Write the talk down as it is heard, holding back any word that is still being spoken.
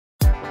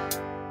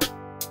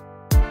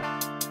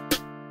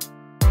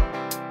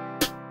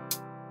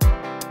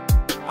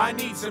I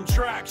need some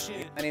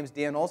traction. My name is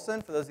Dan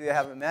Olsen. For those of you that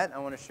haven't met, I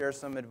want to share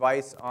some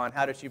advice on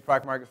how to achieve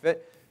product market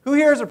fit. Who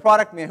here is a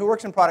product man? Who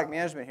works in product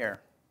management here?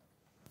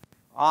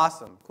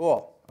 Awesome,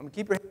 cool. I'm going to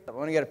keep your hands up. I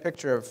want to get a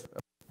picture of,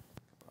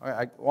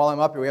 while I'm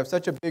up here, we have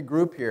such a big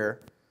group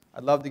here.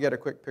 I'd love to get a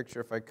quick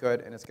picture if I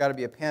could, and it's got to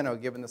be a pano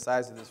given the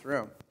size of this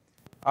room.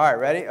 All right,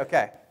 ready?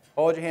 Okay.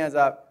 Hold your hands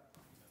up.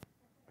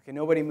 Okay,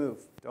 nobody move.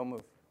 Don't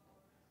move.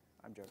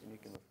 I'm joking. You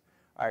can move.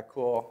 All right,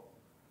 cool.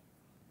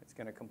 It's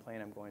going to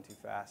complain I'm going too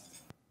fast.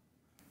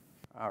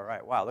 All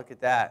right. Wow, look at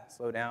that.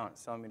 Slow down.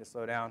 It's telling me to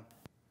slow down.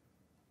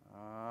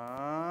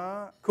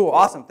 Cool.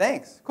 Awesome.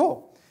 Thanks.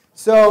 Cool.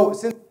 So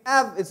since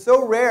it's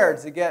so rare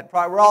to get,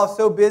 we're all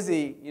so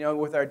busy,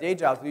 with our day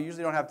jobs. We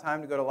usually don't have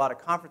time to go to a lot of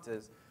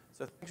conferences.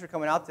 So thanks for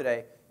coming out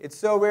today. It's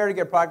so rare to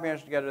get product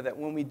managers together that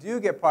when we do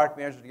get product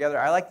managers together,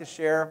 I like to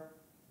share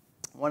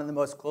one of the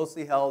most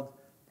closely held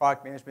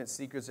product management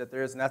secrets that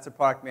there is, and that's a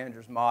product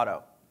manager's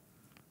motto.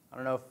 I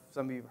don't know if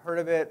some of you have heard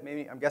of it.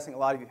 Maybe I'm guessing a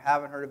lot of you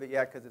haven't heard of it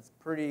yet because it's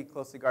a pretty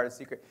closely guarded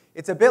secret.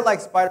 It's a bit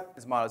like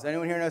Spider-Man's motto. Does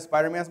anyone here know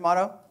Spider-Man's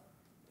motto?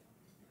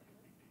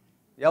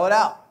 Yell it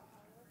out.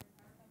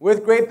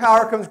 With great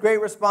power comes great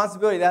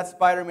responsibility. That's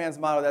Spider-Man's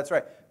motto. That's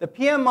right. The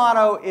PM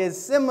motto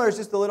is similar. It's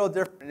just a little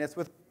different. And it's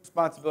with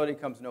responsibility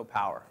comes no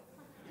power.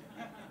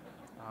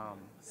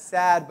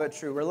 Sad but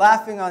true. We're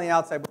laughing on the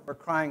outside, but we're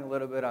crying a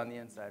little bit on the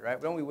inside,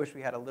 right? Don't we wish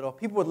we had a little?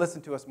 People would listen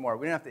to us more.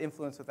 We didn't have to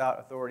influence without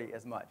authority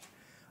as much.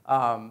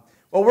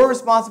 Well, we're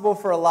responsible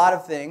for a lot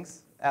of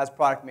things as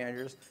product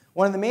managers.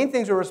 One of the main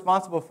things we're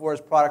responsible for is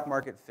product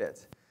market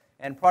fit.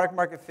 And product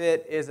market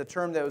fit is a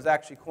term that was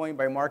actually coined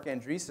by Mark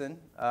Andreessen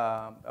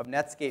of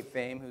Netscape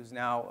fame, who's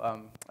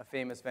now a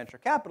famous venture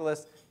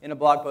capitalist, in a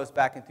blog post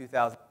back in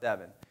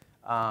 2007.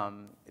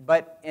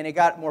 And it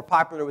got more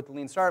popular with the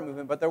Lean Startup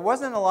movement, but there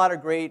wasn't a lot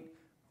of great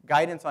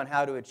guidance on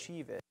how to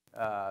achieve it.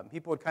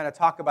 People would kind of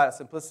talk about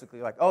it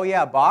simplistically, like, oh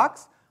yeah,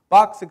 Box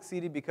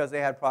succeeded because they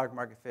had product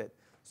market fit.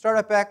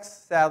 Startup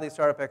X, sadly,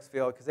 Startup X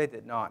failed because they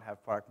did not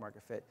have product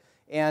market fit.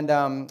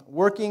 And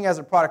working as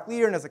a product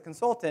leader and as a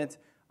consultant,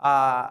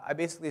 I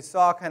basically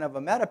saw kind of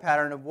a meta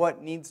pattern of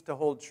what needs to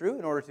hold true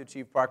in order to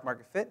achieve product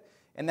market fit.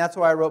 And that's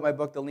why I wrote my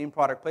book, The Lean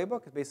Product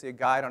Playbook. It's basically a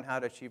guide on how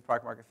to achieve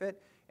product market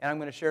fit. And I'm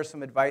going to share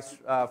some advice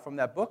from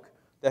that book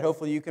that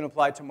hopefully you can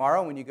apply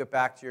tomorrow when you get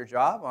back to your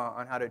job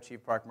on how to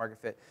achieve product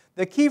market fit.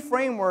 The key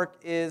framework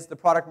is the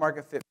product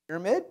market fit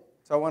pyramid.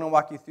 So I want to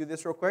walk you through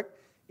this real quick.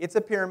 It's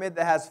a pyramid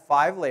that has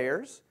 5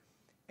 layers.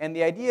 And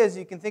the idea is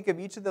you can think of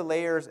each of the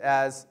layers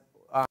as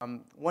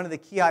one of the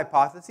key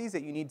hypotheses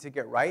that you need to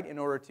get right in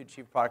order to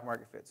achieve product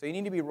market fit. So you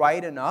need to be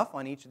right enough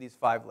on each of these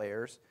 5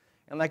 layers.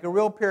 And like a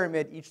real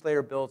pyramid, each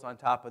layer builds on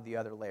top of the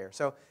other layer.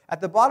 So at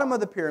the bottom of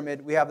the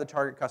pyramid, we have the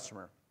target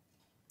customer.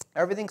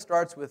 Everything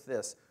starts with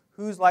this.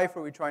 Whose life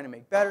are we trying to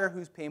make better?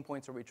 Whose pain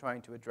points are we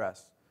trying to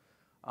address?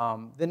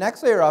 The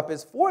next layer up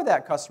is for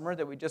that customer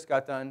that we just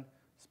got done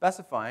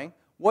specifying.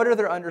 What are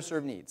their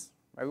underserved needs?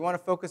 Right? We want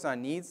to focus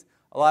on needs.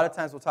 A lot of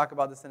times, we'll talk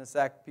about this in a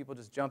sec, people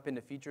just jump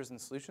into features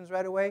and solutions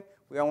right away.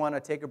 We all want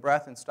to take a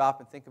breath and stop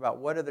and think about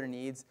what are their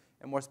needs,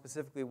 and more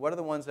specifically, what are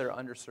the ones that are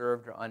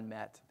underserved or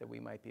unmet that we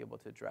might be able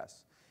to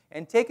address.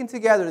 And taken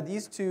together,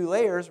 these 2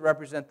 layers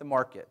represent the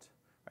market.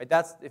 Right?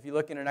 That's, if you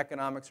look in an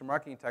economics or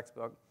marketing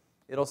textbook,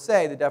 it'll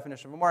say the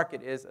definition of a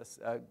market is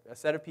a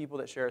set of people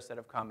that share a set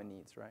of common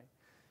needs, right?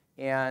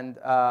 And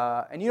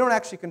you don't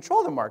actually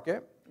control the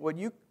market. What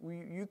you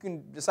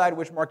can decide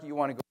which market you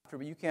want to go after,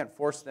 but you can't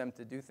force them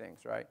to do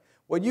things, right?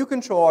 What you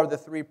control are the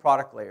 3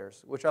 product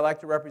layers, which I like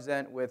to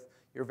represent with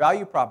your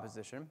value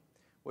proposition,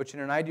 which in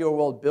an ideal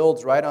world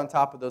builds right on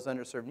top of those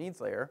underserved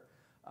needs layer.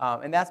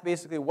 And that's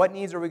basically what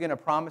needs are we going to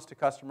promise to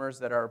customers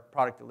that our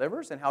product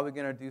delivers, and how are we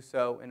going to do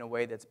so in a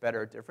way that's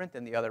better or different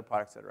than the other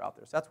products that are out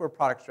there. So that's where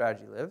product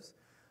strategy lives.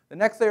 The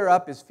next layer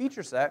up is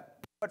feature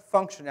set. What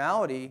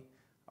functionality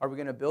are we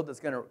going to build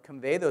that's going to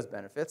convey those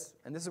benefits?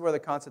 And this is where the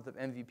concept of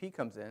MVP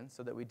comes in,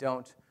 so that we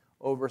don't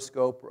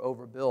overscope or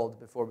overbuild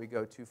before we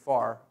go too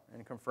far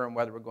and confirm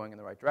whether we're going in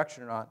the right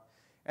direction or not.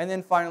 And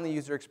then finally,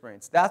 user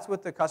experience. That's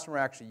what the customer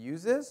actually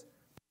uses.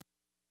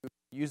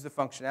 Use the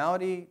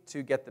functionality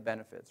to get the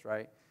benefits,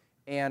 right?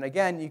 And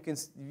again, you can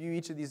view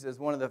each of these as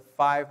one of the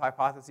 5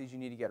 hypotheses you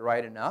need to get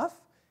right enough.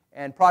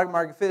 And product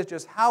market fit is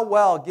just how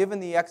well,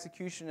 given the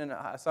execution and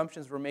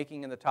assumptions we're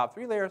making in the top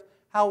 3 layers,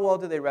 how well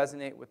do they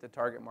resonate with the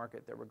target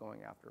market that we're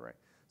going after, right?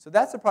 So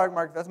that's the product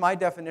market. That's my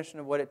definition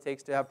of what it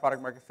takes to have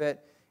product market fit.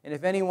 And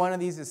if any one of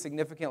these is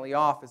significantly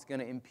off, it's going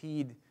to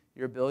impede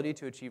your ability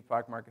to achieve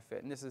product market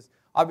fit. And this is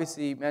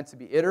obviously meant to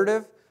be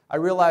iterative. I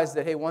realized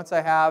that, hey, once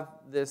I have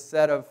this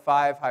set of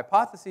 5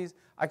 hypotheses,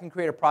 I can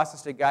create a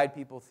process to guide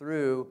people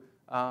through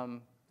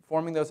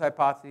forming those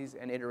hypotheses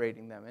and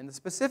iterating them. And the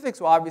specifics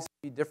will obviously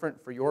be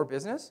different for your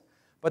business,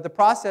 but the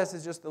process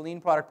is just the lean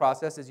product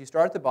process. Is you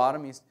start at the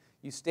bottom,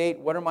 you state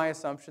what are my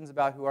assumptions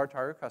about who our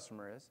target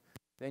customer is.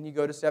 Then you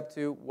go to step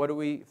 2, what do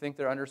we think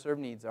their underserved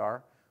needs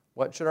are?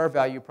 What should our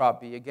value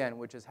prop be, again,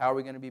 which is how are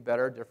we going to be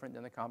better or different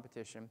than the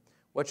competition?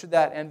 What should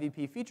that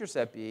MVP feature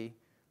set be?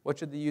 What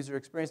should the user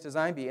experience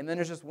design be? And then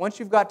there's just, once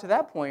you've got to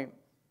that point,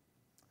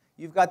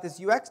 you've got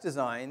this UX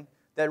design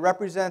that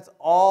represents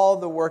all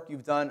the work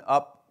you've done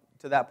up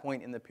to that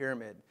point in the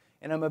pyramid.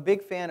 And I'm a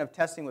big fan of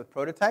testing with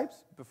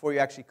prototypes before you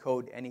actually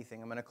code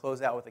anything. I'm going to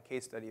close out with a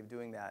case study of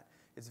doing that.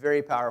 It's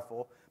very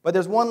powerful. But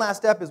there's one last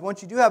step, is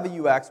once you do have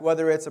a UX,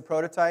 whether it's a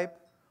prototype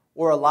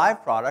or a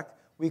live product,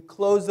 we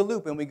close the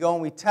loop and we go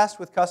and we test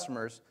with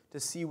customers to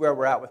see where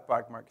we're at with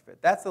product market fit.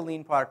 That's the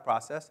lean product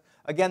process.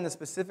 Again, the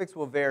specifics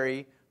will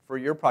vary for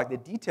your product.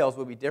 The details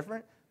will be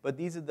different, but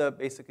these are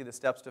basically the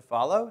steps to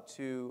follow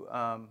to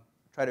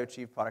try to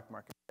achieve product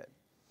market fit.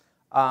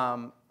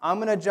 I'm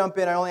going to jump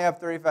in. I only have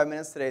 35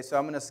 minutes today, so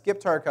I'm going to skip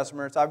target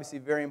customer. It's obviously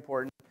very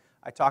important.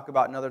 I talk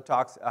about in other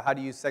talks how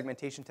to use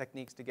segmentation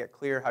techniques to get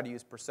clear, how to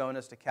use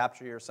personas to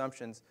capture your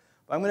assumptions.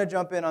 But I'm going to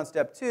jump in on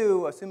step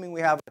 2, assuming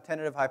we have a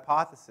tentative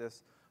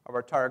hypothesis of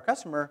our target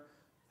customer,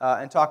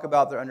 and talk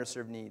about their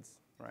underserved needs.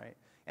 Right?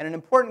 And an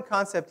important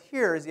concept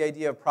here is the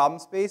idea of problem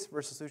space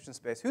versus solution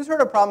space. Who's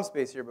heard of problem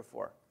space here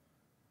before?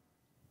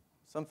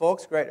 Some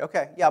folks? Great.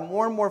 Okay. Yeah,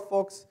 more and more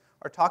folks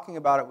are talking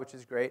about it, which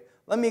is great.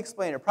 Let me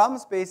explain it. Problem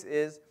space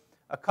is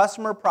a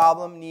customer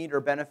problem, need, or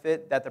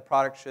benefit that the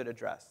product should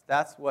address.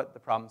 That's what the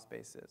problem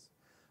space is.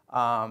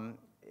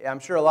 I'm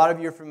sure a lot of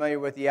you are familiar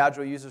with the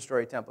Agile user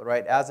story template,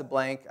 right? As a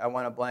blank, I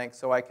want a blank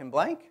so I can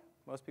blank.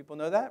 Most people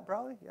know that,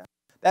 probably? Yeah.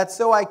 That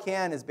so I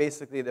can is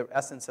basically the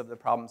essence of the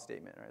problem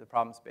statement, right? The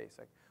problem space.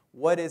 Like,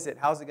 what is it?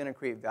 How's it going to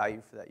create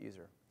value for that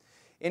user?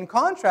 In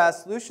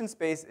contrast, solution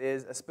space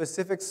is a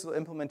specific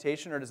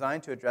implementation or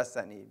design to address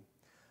that need.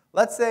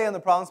 Let's say on the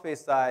problem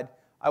space side,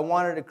 I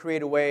wanted to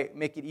create a way,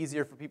 make it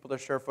easier for people to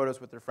share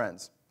photos with their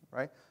friends,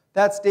 right?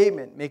 That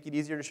statement, make it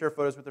easier to share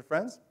photos with their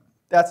friends,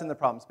 that's in the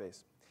problem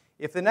space.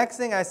 If the next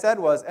thing I said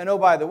was, and oh,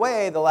 by the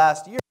way, the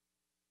last year,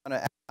 on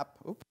an app,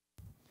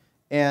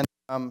 and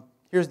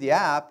here's the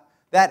app,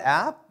 that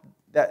app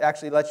that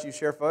actually lets you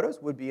share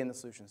photos would be in the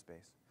solution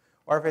space.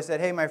 Or if I said,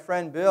 hey, my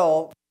friend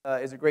Bill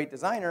is a great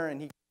designer,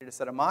 and he created a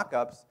set of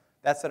mock-ups,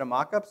 that set of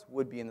mock-ups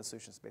would be in the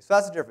solution space. So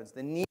that's the difference.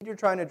 The need you're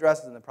trying to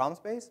address is in the problem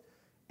space,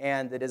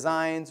 and the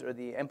designs or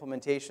the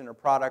implementation or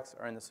products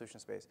are in the solution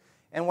space.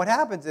 And what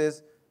happens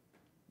is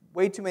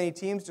way too many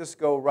teams just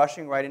go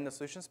rushing right into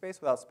solution space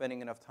without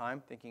spending enough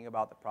time thinking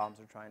about the problems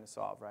they're trying to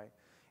solve, right?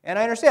 And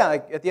I understand,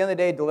 like, at the end of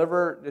the day,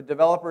 the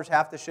developers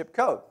have to ship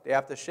code. They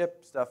have to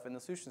ship stuff in the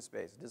solution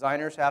space.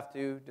 Designers have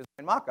to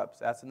design mock-ups.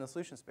 That's in the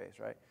solution space,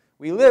 right?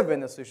 We live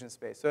in the solution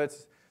space. So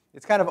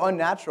it's kind of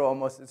unnatural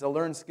almost. It's a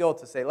learned skill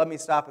to say, let me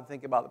stop and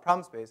think about the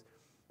problem space.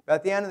 But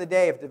at the end of the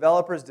day, if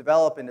developers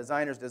develop and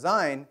designers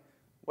design,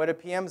 what a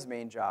PM's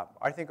main job?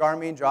 I think our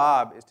main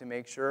job is to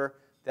make sure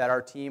that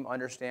our team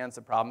understands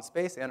the problem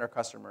space and our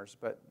customers,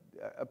 but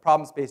a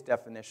problem space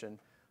definition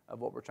of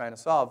what we're trying to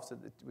solve so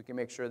that we can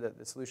make sure that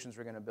the solutions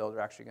we're going to build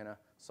are actually going to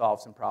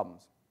solve some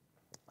problems.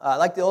 I'd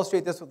like to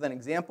illustrate this with an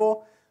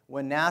example.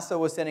 When NASA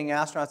was sending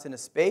astronauts into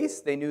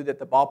space, they knew that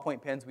the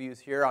ballpoint pens we use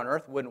here on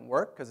Earth wouldn't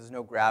work because there's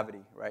no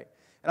gravity, right?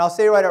 And I'll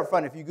say right up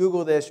front, if you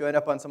Google this, you'll end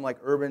up on some like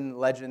urban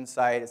legend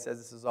site. It says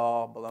this is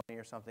all baloney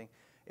or something.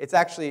 It's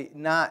actually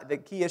not. The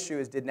key issue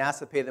is, did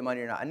NASA pay the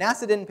money or not? And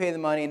NASA didn't pay the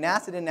money.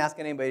 NASA didn't ask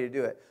anybody to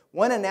do it.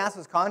 One of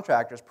NASA's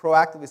contractors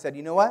proactively said,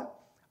 you know what?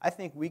 I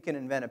think we can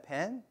invent a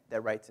pen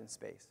that writes in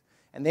space.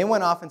 And they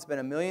went off and spent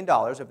 $1 million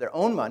of their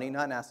own money,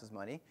 not NASA's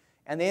money,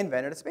 and they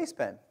invented a space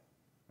pen.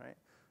 Right?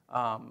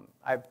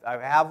 I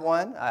have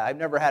one. I've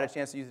never had a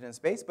chance to use it in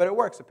space, but it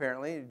works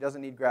apparently. It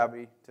doesn't need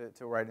gravity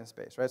to write in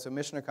space. Right? So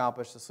mission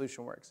accomplished, the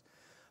solution works.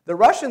 The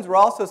Russians were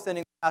also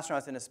sending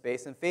astronauts into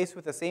space, and faced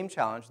with the same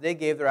challenge, they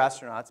gave their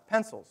astronauts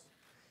pencils.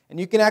 And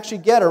you can actually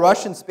get a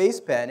Russian space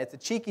pen. It's a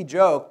cheeky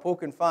joke,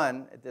 poking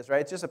fun at this,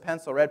 right? It's just a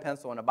pencil, red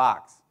pencil in a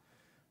box,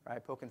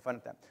 right? Poking fun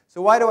at them.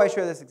 So why do I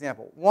share this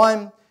example?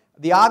 One,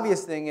 the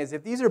obvious thing is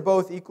if these are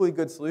both equally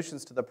good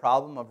solutions to the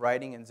problem of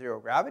writing in zero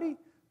gravity,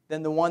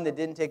 then the one that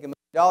didn't take $1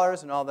 million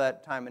and all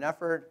that time and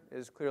effort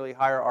is clearly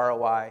higher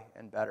ROI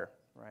and better,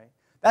 right?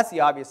 That's the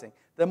obvious thing.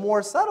 The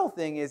more subtle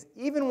thing is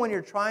even when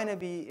you're trying to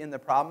be in the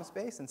problem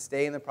space and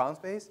stay in the problem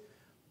space,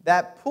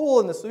 that pull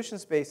in the solution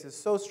space is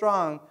so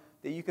strong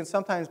that you can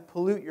sometimes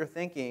pollute your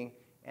thinking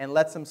and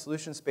let some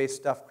solution space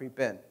stuff creep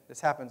in.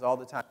 This happens all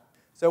the time.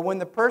 So when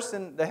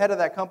the head of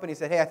that company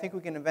said, hey, I think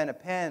we can invent a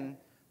pen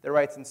that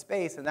writes in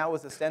space, and that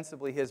was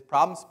ostensibly his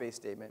problem space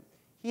statement,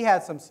 he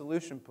had some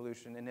solution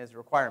pollution in his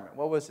requirement.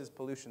 What was his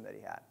pollution that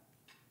he had?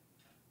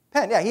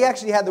 Pen, yeah, he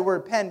actually had the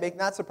word pen,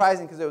 not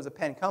surprising because it was a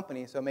pen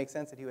company, so it makes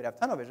sense that he would have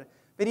tunnel vision.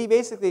 But he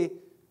basically,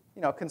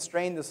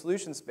 constrained the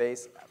solution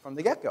space from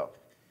the get-go.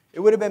 It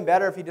would have been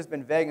better if he'd just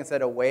been vague and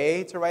said a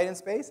way to write in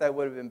space. That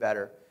would have been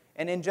better.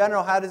 And in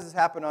general, how does this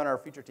happen on our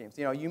feature teams?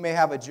 You may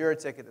have a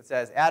Jira ticket that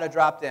says add a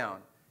drop-down,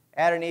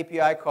 add an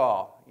API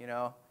call,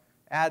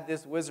 add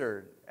this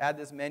wizard, add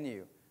this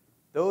menu.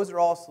 Those are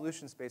all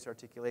solution space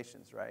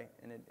articulations, right?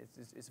 And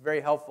it's very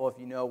helpful if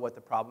you know what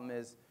the problem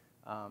is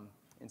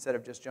instead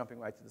of just jumping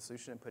right to the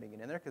solution and putting it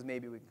in there, because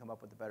maybe we can come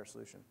up with a better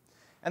solution.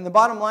 And the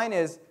bottom line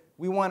is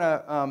we want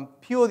to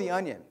peel the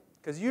onion,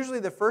 because usually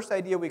the first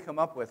idea we come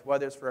up with,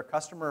 whether it's for a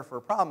customer or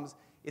for problems,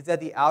 is at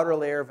the outer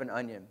layer of an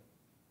onion.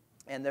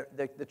 And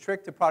the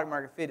trick to product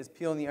market fit is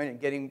peeling the onion,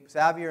 getting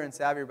savvier and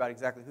savvier about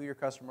exactly who your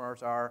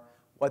customers are,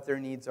 what their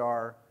needs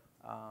are,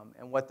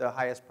 and what the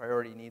highest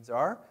priority needs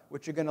are,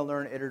 which you're going to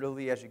learn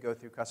iteratively as you go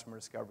through customer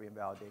discovery and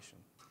validation.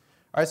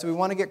 All right, so we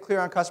want to get clear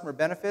on customer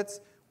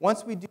benefits.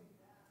 Once we do,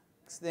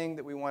 the next thing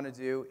that we want to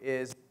do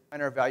is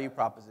find our value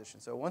proposition.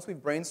 So once we've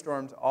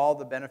brainstormed all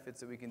the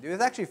benefits that we can do,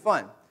 it's actually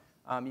fun.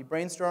 You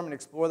brainstorm and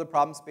explore the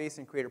problem space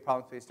and create a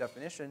problem space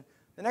definition.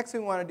 The next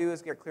thing we want to do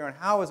is get clear on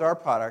how is our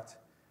product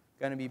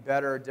going to be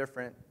better or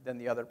different than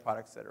the other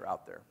products that are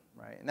out there,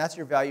 right? And that's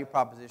your value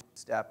proposition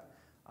step.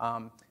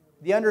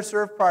 The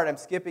underserved part I'm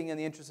skipping in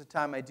the interest of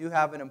time. I do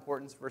have an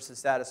importance versus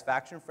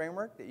satisfaction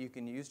framework that you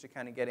can use to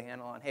kind of get a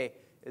handle on, hey,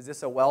 is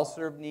this a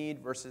well-served need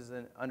versus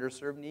an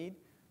underserved need?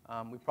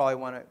 We probably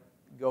want to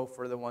go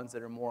for the ones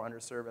that are more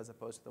underserved as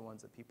opposed to the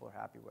ones that people are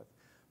happy with.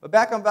 But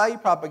back on value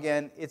prop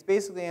again, it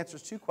basically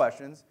answers two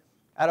questions.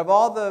 Out of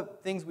all the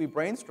things we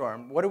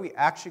brainstorm, what are we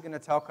actually going to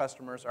tell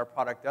customers our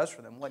product does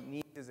for them? What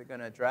needs is it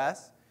going to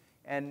address?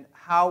 And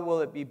how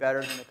will it be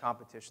better than the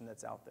competition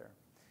that's out there?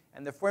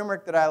 And the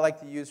framework that I like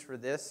to use for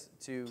this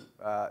to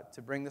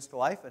bring this to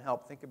life and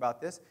help think about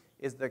this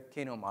is the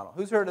Kano model.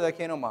 Who's heard of the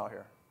Kano model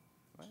here?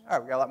 All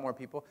right, we got a lot more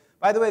people.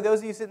 By the way, those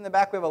of you sitting in the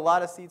back, we have a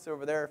lot of seats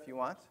over there if you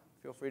want.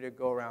 Feel free to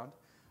go around.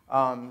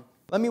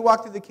 Let me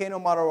walk through the Kano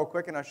model real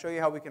quick, and I'll show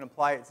you how we can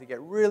apply it to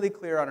get really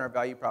clear on our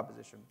value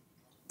proposition.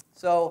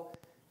 So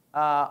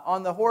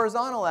on the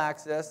horizontal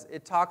axis,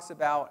 it talks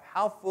about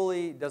how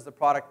fully does the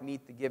product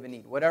meet the given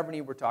need, whatever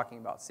need we're talking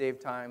about, save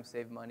time,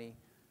 save money,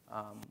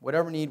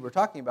 whatever need we're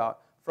talking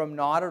about. From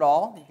not at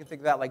all, you can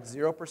think of that like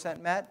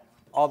 0% met,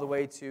 all the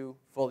way to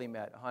fully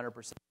met,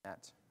 100%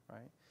 met, right?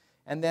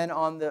 And then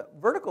on the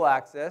vertical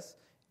axis,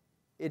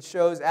 it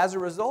shows as a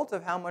result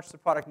of how much the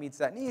product meets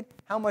that need,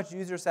 how much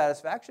user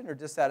satisfaction or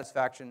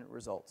dissatisfaction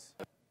results.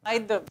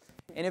 And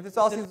if this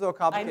all seems a little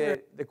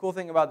complicated, the cool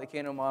thing about the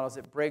Kano model is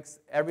it breaks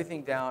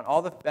everything down,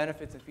 all the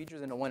benefits and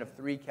features into one of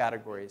three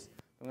categories.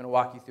 I'm going to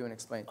walk you through and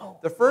explain.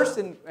 The first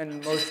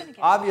and most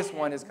obvious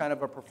one is kind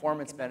of a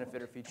performance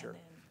benefit or feature.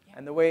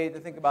 And the way to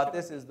think about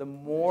this is the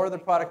more the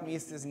product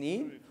meets this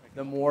need,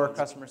 the more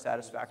customer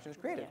satisfaction is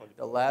created.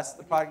 The less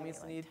the product meets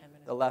the need,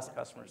 the less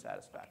customer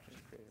satisfaction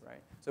is created,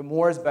 right? So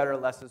more is better,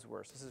 less is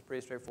worse. This is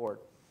pretty straightforward.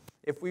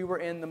 If we were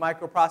in the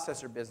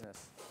microprocessor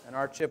business and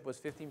our chip was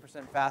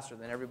 15% faster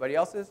than everybody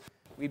else's,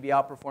 we'd be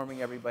outperforming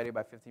everybody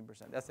by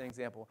 15%. That's an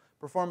example.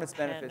 Performance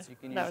benefits, you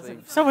can usually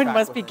someone track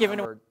must with be a given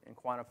number and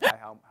quantify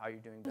how you're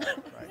doing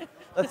better, right?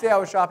 Let's say I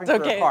was shopping for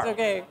a car. It's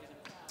okay.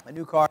 A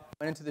new car.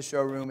 I went into the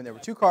showroom, and there were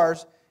two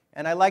cars,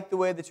 and I liked the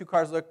way the two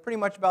cars looked, pretty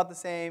much about the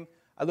same.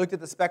 I looked at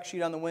the spec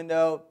sheet on the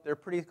window. They're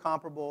pretty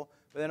comparable.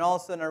 But then all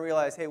of a sudden I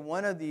realized, hey,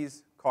 one of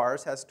these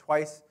cars has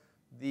twice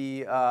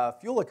the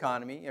fuel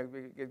economy. You know,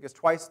 it gets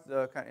twice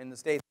in the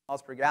States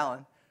miles per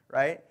gallon,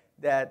 right?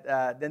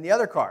 Than the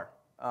other car.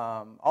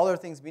 All other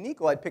things being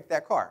equal, I'd pick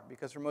that car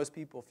because for most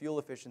people, fuel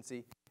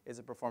efficiency is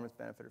a performance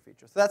benefit or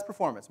feature. So that's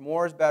performance.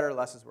 More is better,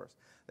 less is worse.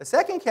 The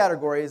second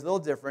category is a little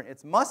different.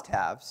 It's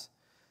must-haves.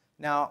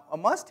 Now, a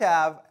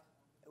must-have,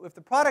 if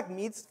the product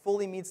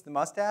fully meets the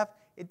must-have,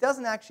 it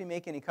doesn't actually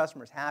make any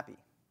customers happy.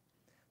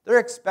 They're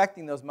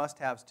expecting those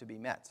must-haves to be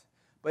met.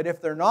 But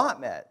if they're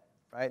not met,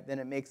 right, then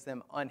it makes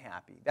them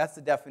unhappy. That's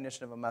the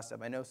definition of a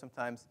must-have. I know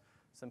sometimes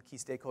some key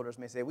stakeholders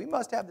may say, we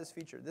must have this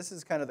feature. This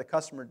is kind of the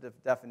customer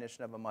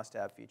definition of a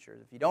must-have feature.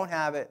 If you don't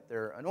have it,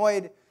 they're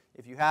annoyed.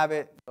 If you have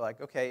it, they're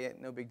like, okay,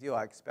 no big deal.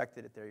 I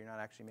expected it there. You're not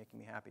actually making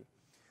me happy.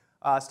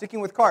 Sticking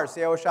with cars,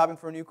 say I was shopping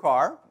for a new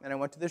car, and I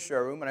went to the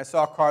showroom, and I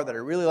saw a car that I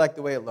really liked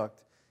the way it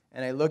looked.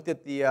 And I looked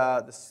at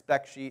the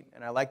spec sheet,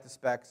 and I liked the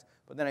specs.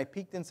 But then I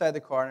peeked inside the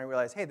car, and I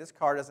realized, hey, this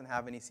car doesn't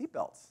have any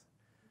seatbelts.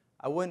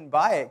 I wouldn't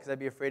buy it because I'd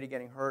be afraid of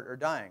getting hurt or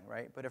dying,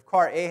 right? But if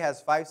car A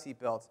has 5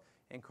 seatbelts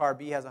and car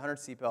B has 100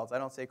 seatbelts, I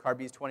don't say car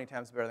B is 20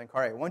 times better than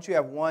car A. Once you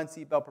have 1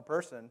 seatbelt per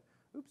person,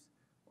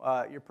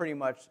 you're pretty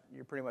much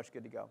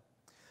good to go.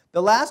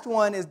 The last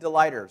one is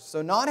delighters.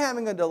 So not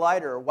having a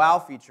delighter or wow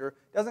feature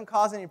doesn't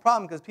cause any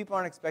problem because people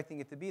aren't expecting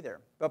it to be there.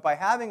 But by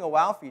having a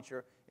wow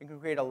feature, it can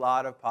create a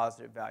lot of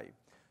positive value.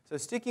 So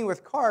sticking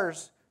with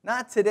cars,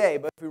 not today,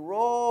 but if we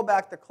roll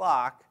back the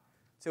clock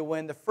to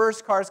when the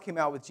first cars came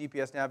out with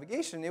GPS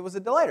navigation, it was a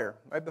delighter.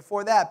 Right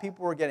before that,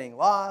 people were getting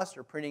lost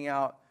or printing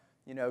out,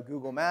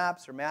 Google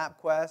Maps or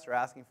MapQuest or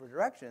asking for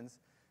directions.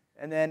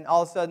 And then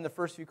all of a sudden, the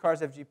first few cars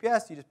have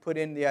GPS. You just put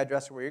in the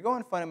address of where you're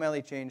going,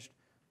 fundamentally changed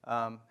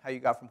how you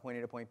got from point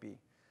A to point B.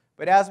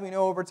 But as we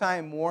know over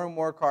time, more and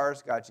more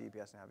cars got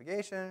GPS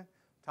navigation.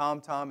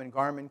 TomTom and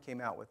Garmin came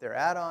out with their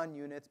add-on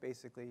units,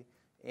 basically.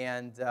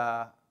 And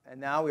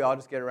now we all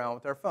just get around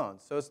with our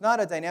phones. So it's not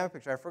a dynamic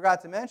picture. I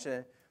forgot to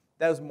mention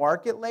those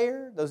market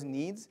layer, those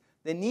needs,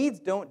 the needs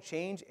don't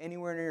change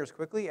anywhere near as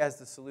quickly as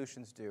the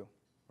solutions do,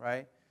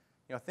 right?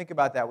 Think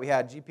about that. We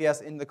had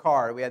GPS in the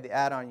car. We had the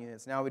add-on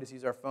units. Now we just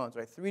use our phones,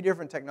 right? 3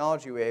 different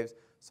technology waves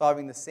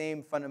solving the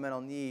same fundamental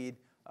need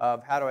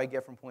of how do I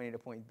get from point A to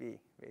point B,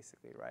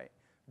 basically, right?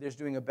 just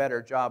doing a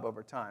better job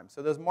over time.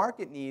 So those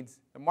market needs,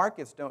 the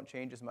markets don't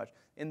change as much.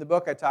 In the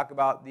book, I talk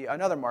about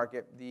another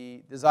market,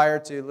 the desire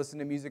to listen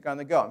to music on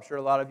the go. I'm sure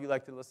a lot of you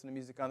like to listen to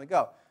music on the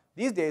go.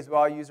 These days, we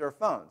all use our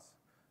phones.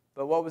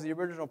 But what was the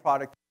original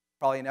product?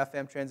 Probably an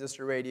FM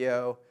transistor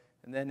radio.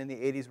 And then in the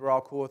 80s, we're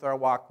all cool with our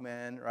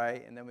Walkman,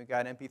 right? And then we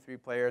got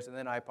MP3 players and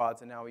then iPods,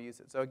 and now we use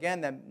it. So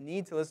again, that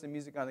need to listen to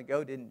music on the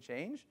go didn't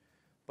change,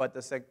 but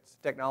the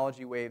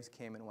technology waves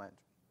came and went.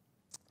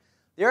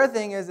 The other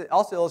thing is it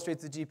also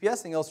illustrates, the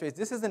GPS thing illustrates,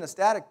 this isn't a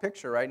static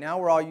picture, right? Now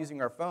we're all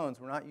using our phones.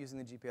 We're not using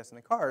the GPS in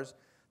the cars.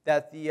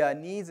 That the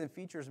needs and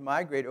features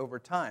migrate over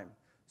time.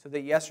 So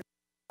that yesterday's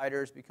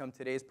sliders become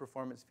today's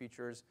performance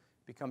features,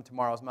 become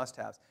tomorrow's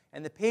must-haves.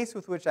 And the pace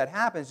with which that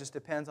happens just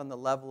depends on the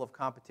level of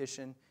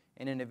competition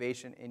and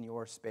innovation in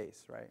your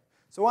space, right?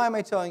 So why am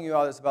I telling you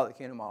all this about the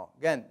Kingdom model?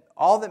 Again,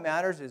 all that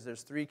matters is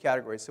there's 3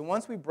 categories. So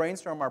once we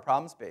brainstorm our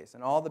problem space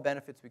and all the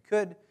benefits we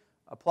could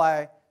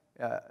apply,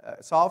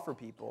 solve for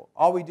people,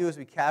 all we do is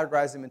we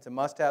categorize them into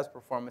must-haves,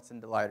 performance, and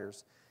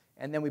delighters.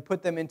 And then we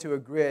put them into a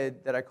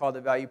grid that I call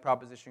the value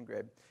proposition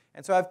grid.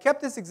 And so I've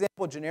kept this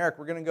example generic.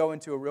 We're going to go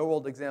into a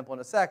real-world example in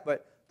a sec,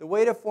 but the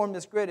way to form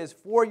this grid is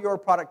for your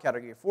product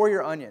category, for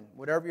your onion,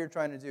 whatever you're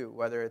trying to do,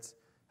 whether it's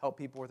help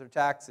people with their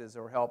taxes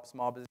or help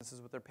small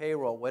businesses with their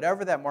payroll,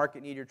 whatever that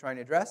market need you're trying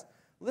to address,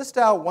 list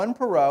out 1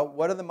 per row.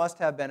 What are the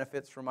must-have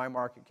benefits for my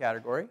market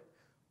category?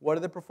 What are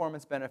the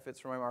performance benefits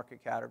for my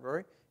market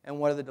category? And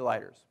what are the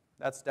delighters?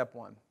 That's step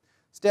 1.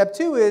 Step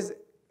 2 is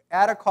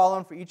add a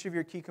column for each of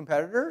your key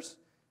competitors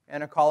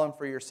and a column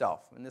for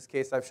yourself. In this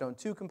case, I've shown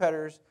 2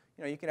 competitors.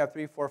 You can have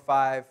 3, 4,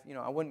 5.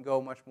 I wouldn't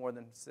go much more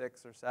than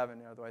 6 or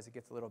 7, otherwise it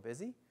gets a little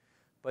busy.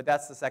 But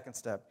that's the second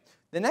step.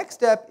 The next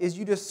step is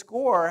you just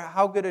score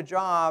how good a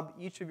job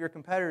each of your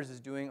competitors is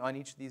doing on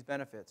each of these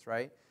benefits,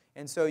 right?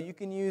 And so you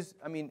can use,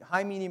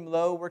 high, medium,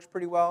 low works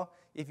pretty well.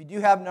 If you do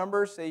have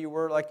numbers, say you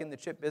were like in the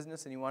chip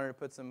business and you wanted to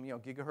put some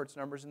gigahertz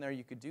numbers in there,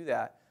 you could do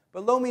that.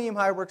 But low, medium,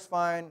 high works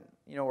fine,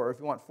 or if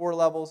you want 4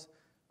 levels,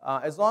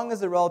 as long as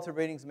the relative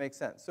ratings make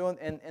sense. So,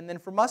 and then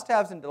for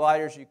must-haves and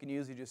delighters, you can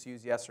usually just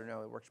use yes or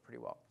no. It works pretty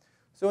well.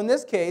 So in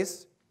this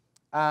case,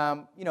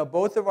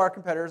 both of our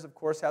competitors, of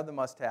course, have the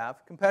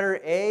must-have. Competitor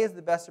A is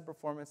the best at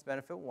performance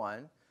benefit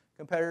 1.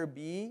 Competitor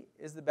B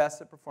is the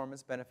best at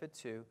performance benefit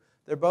 2.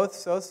 They're both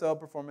so-so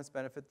performance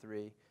benefit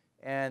 3.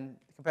 And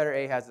competitor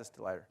A has this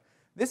delighter.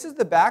 This is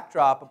the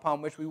backdrop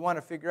upon which we want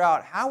to figure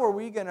out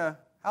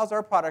how's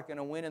our product going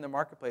to win in the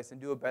marketplace and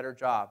do a better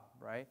job,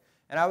 right?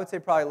 And I would say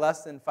probably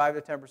less than 5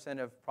 to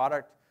 10% of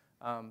product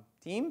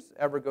teams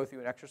ever go through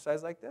an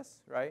exercise like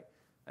this, right?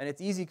 And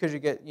it's easy because you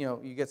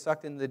get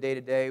sucked into the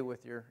day-to-day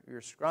with your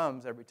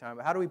scrums every time.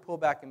 But how do we pull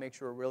back and make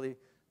sure we're really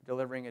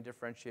delivering a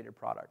differentiated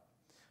product?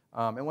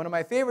 And one of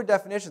my favorite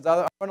definitions,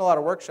 I run a lot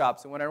of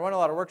workshops, and when I run a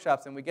lot of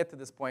workshops and we get to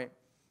this point,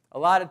 a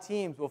lot of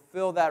teams will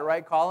fill that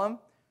right column,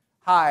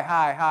 high,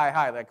 high, high,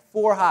 high, like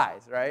 4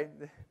 highs, right?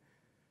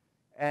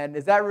 And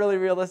is that really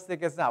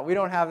realistic? It's not. We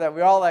don't have that.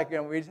 We're all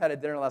we just had a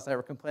dinner last night.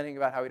 We're complaining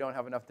about how we don't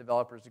have enough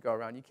developers to go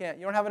around. You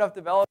don't have enough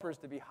developers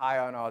to be high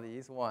on all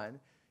these, 1.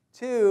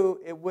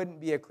 2, it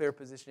wouldn't be a clear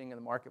positioning in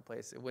the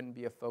marketplace. It wouldn't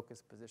be a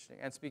focused positioning.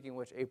 And speaking of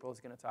which, April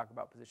is going to talk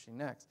about positioning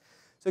next.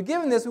 So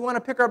given this, we want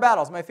to pick our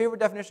battles. My favorite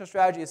definition of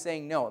strategy is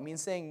saying no. It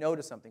means saying no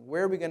to something.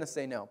 Where are we going to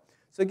say no?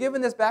 So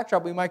given this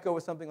backdrop, we might go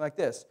with something like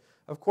this.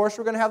 Of course,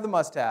 we're going to have the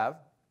must-have.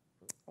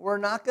 We're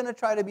not going to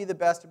try to be the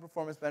best at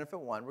performance benefit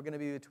 1. We're going to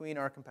be between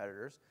our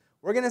competitors.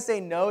 We're going to say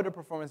no to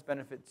performance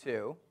benefit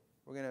 2.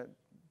 We're going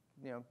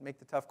to make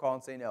the tough call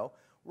and say no.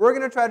 We're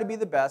going to try to be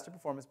the best at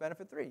performance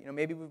benefit 3.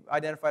 Maybe we've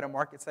identified a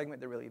market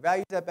segment that really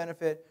values that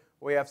benefit,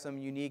 or we have some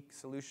unique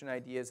solution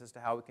ideas as to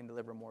how we can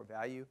deliver more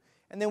value.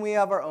 And then we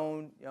have our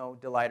own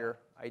delighter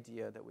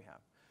idea that we have.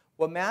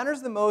 What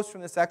matters the most from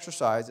this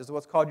exercise is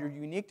what's called your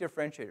unique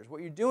differentiators.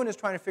 What you're doing is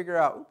trying to figure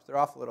out, oops, they're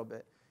off a little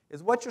bit,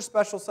 is what's your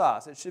special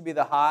sauce? It should be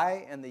the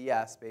high and the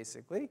yes,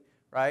 basically,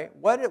 right?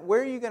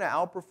 Where are you going to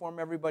outperform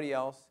everybody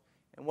else?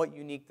 And what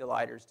unique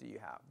delighters do you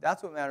have?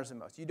 That's what matters the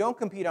most. You don't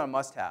compete on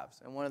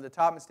must-haves. And one of the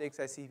top mistakes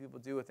I see people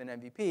do with an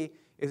MVP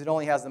is it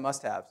only has the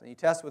must-haves. And you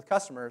test with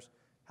customers,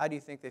 how do you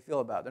think they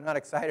feel about it? They're not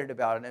excited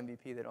about an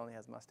MVP that only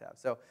has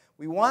must-haves. So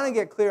we want to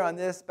get clear on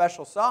this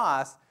special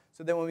sauce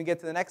so that when we get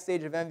to the next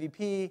stage of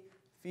MVP,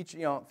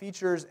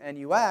 features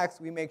and UX,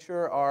 we make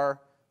sure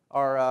our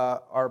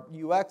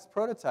UX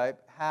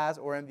prototype has,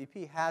 or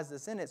MVP has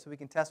this in it so we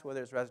can test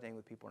whether it's resonating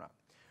with people or not.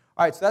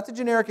 All right, so that's a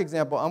generic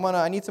example.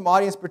 I need some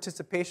audience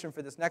participation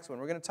for this next one.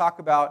 We're going to talk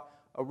about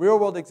a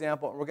real-world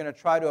example, and we're going to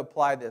try to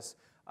apply this.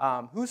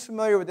 Who's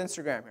familiar with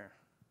Instagram here?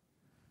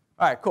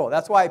 All right, cool.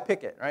 That's why I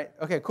pick it, right?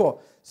 Okay,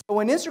 cool. So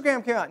when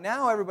Instagram came out,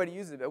 now everybody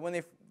uses it. But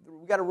we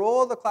got to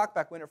roll the clock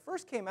back. When it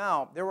first came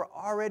out, there were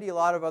already a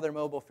lot of other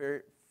mobile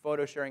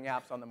photo sharing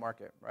apps on the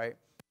market, right?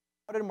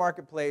 Out in the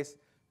marketplace,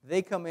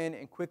 they come in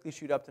and quickly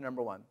shoot up to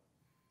number 1.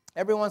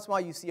 Every once in a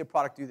while, you see a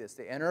product do this.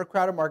 They enter a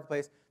crowded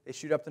marketplace, they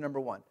shoot up to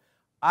number 1.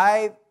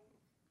 I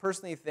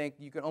personally think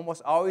you can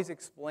almost always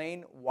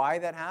explain why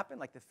that happened,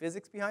 like the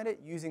physics behind it,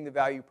 using the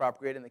value prop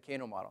grid and the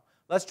Kano model.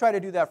 Let's try to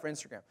do that for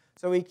Instagram.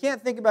 So we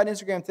can't think about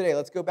Instagram today.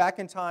 Let's go back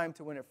in time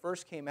to when it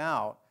first came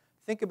out.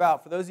 Think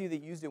about, for those of you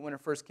that used it when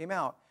it first came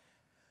out,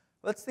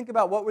 let's think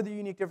about what were the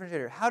unique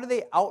differentiators. How do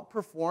they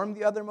outperform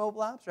the other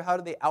mobile apps, or how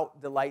do they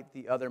out-delight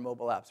the other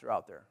mobile apps that are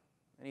out there?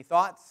 Any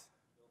thoughts?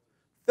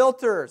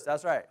 Filters.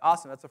 That's right.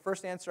 Awesome. That's the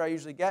first answer I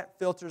usually get.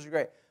 Filters are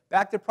great.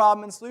 Back to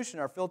problem and solution.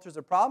 Are filters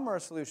a problem or a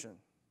solution?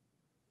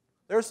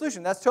 They're a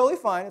solution. That's totally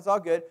fine. It's all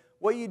good.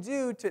 What you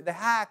do to the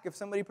hack, if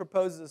somebody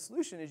proposes a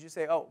solution, is you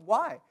say, oh,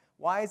 why?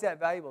 Why is that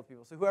valuable to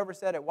people? So whoever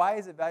said it, why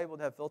is it valuable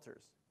to have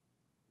filters?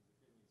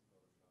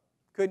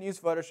 Couldn't use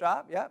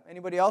Photoshop. Yeah.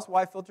 Anybody else?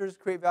 Why filters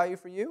create value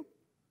for you?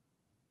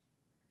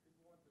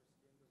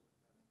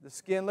 The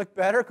skin look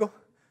better. Cool.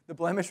 The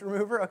blemish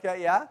remover.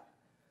 Okay, yeah.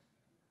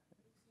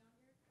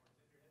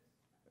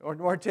 Or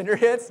more Tinder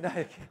hits? No,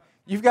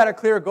 you've got a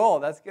clear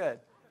goal. That's good.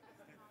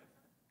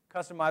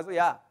 Customizable,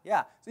 yeah,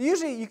 yeah. So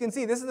usually you can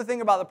see, this is the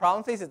thing about the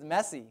problem space, it's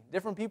messy.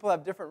 Different people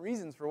have different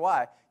reasons for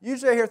why.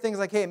 Usually I hear things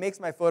like, hey, it makes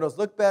my photos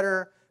look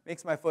better,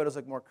 makes my photos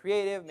look more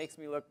creative, makes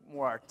me look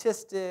more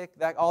artistic,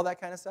 all that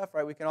kind of stuff,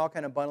 right? We can all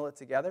kind of bundle it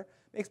together.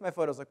 Makes my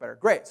photos look better.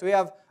 Great, so we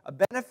have a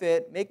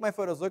benefit, make my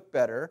photos look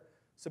better,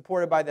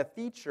 supported by the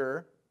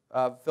feature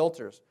of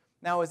filters.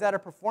 Now, is that a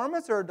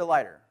performance or a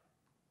delighter?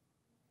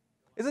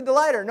 It's a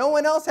delighter. No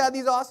one else had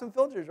these awesome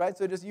filters, right?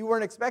 So just you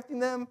weren't expecting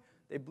them.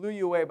 They blew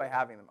you away by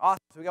having them. Awesome.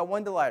 So we got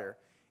one delighter.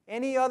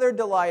 Any other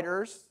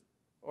delighters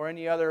or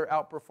any other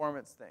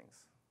outperformance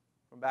things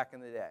from back in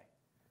the day? I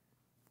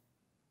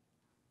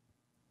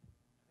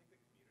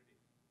think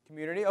the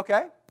Community,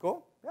 okay,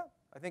 cool. Yeah.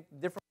 I think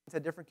different ones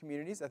had different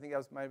communities. I think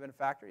that might have been a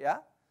factor. Yeah?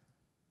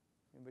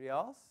 Anybody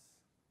else?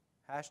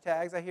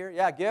 Hashtags, I hear.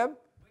 Yeah, Gib?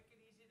 Wicked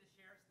easy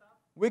to share stuff.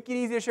 Wicked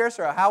easy to share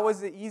stuff. How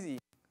was it easy?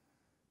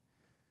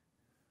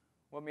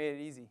 What made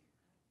it easy?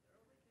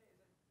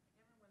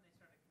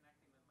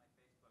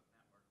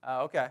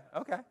 Okay,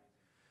 okay.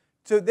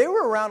 So they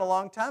were around a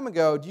long time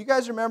ago. Do you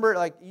guys remember,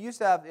 like, you used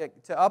to have,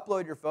 to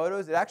upload your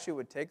photos, it actually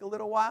would take a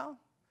little while?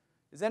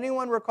 Does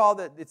anyone recall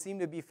that it seemed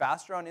to be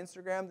faster on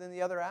Instagram than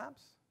the other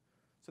apps?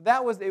 So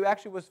it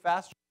actually was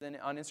faster than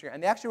on Instagram.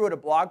 And they actually wrote a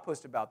blog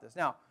post about this.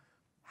 Now,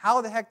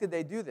 how the heck did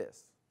they do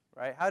this,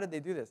 right? How did they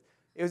do this?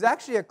 It was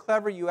actually a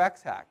clever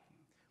UX hack.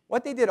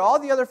 What they did, all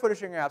the other photo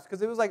sharing apps,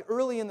 because it was like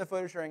early in the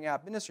photo sharing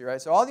app industry,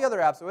 right? So all the other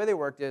apps, the way they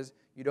worked is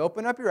you'd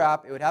open up your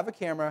app, it would have a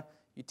camera,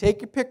 you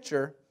take your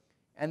picture,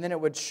 and then it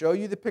would show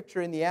you the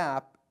picture in the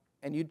app,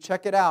 and you'd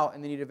check it out,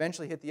 and then you'd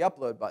eventually hit the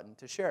upload button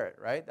to share it,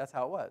 right? That's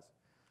how it was.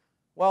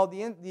 Well, the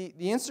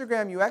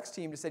Instagram UX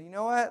team just said, you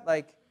know what?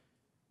 Like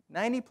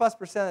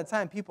 90+% of the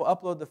time, people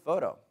upload the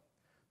photo.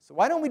 So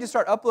why don't we just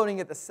start uploading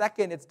it the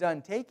second it's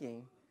done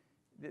taking,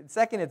 the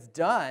second it's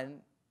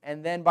done,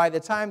 and then by the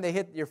time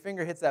your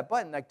finger hits that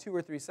button, like 2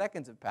 or 3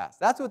 seconds have passed.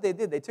 That's what they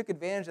did. They took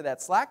advantage of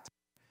that slack time.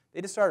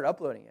 They just started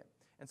uploading it.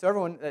 And so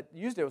everyone that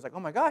used it was like, oh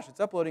my gosh, it's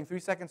uploading 3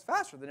 seconds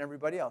faster than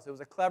everybody else. It was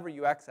a clever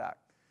UX hack.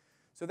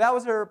 So that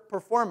was their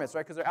performance,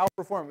 right? Because they're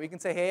outperforming. We can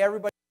say, hey,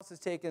 everybody else is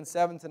taking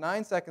 7 to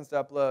 9 seconds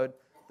to upload.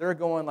 They're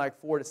going like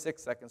 4 to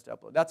 6 seconds to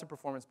upload. That's a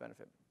performance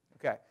benefit.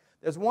 Okay.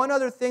 There's one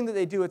other thing that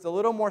they do. It's a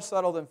little more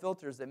subtle than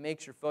filters that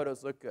makes your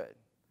photos look good.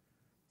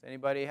 Does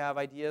anybody have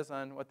ideas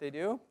on what they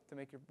do to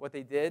make what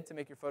they did to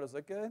make your photos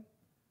look good?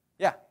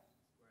 Yeah.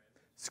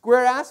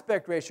 Square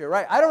aspect ratio,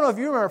 right? I don't know if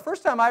you remember,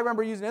 first time I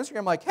remember using Instagram,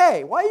 I'm like,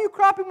 hey, why are you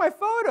cropping my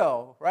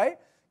photo, right?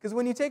 Because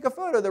when you take a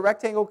photo, the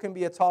rectangle can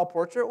be a tall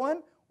portrait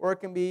one, or it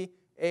can be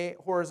a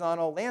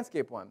horizontal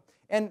landscape one.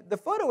 And the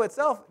photo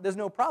itself, there's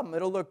no problem.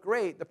 It'll look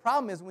great. The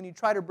problem is when you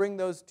try to bring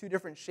those two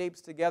different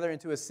shapes together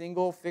into a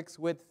single fixed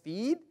width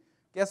feed,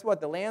 guess what?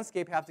 The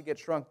landscape have to get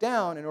shrunk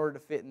down in order to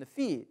fit in the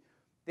feed.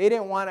 They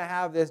didn't want to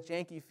have this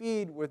janky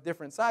feed with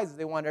different sizes.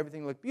 They wanted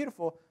everything to look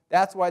beautiful.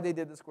 That's why they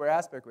did the square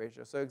aspect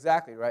ratio. So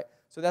exactly, right?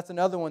 So that's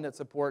another one that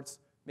supports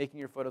making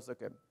your photos look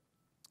good.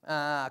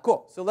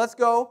 Cool. So let's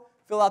go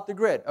fill out the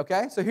grid,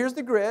 okay? So here's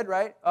the grid,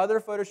 right?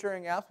 Other photo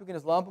sharing apps. We can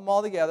just lump them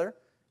all together.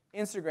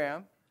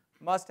 Instagram,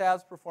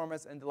 must-haves,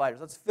 performance, and delighters.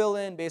 Let's fill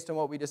in based on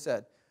what we just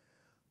said.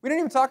 We didn't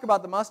even talk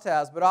about the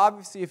must-haves, but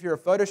obviously if you're a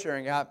photo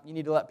sharing app, you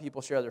need to let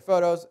people share their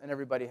photos, and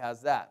everybody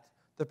has that.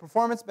 The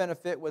performance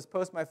benefit was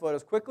post my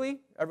photos quickly.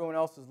 Everyone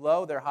else is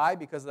low. They're high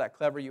because of that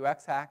clever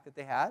UX hack that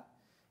they had.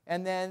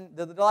 And then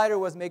the delighter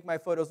was make my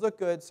photos look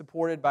good,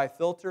 supported by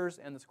filters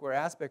and the square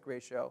aspect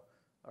ratio.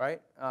 All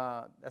right?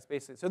 That's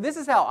basically. So this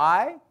is how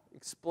I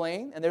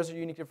explain, and there's a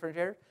unique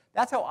differentiator.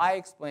 That's how I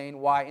explain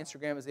why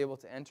Instagram is able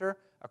to enter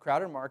a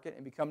crowded market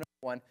and become number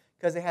one,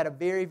 because they had a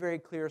very, very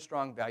clear,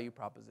 strong value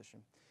proposition.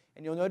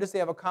 And you'll notice they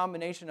have a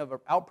combination of an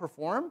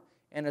outperform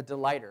and a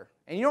delighter.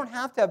 And you don't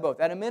have to have both.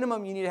 At a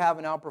minimum, you need to have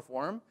an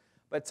outperform.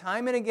 But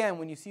time and again,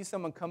 when you see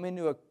someone come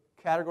into a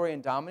category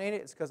and dominate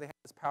it, it's because they have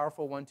this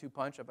powerful 1-2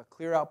 punch of a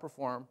clear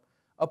outperform,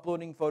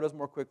 uploading photos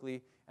more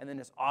quickly, and then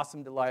this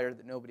awesome delighter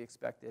that nobody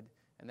expected.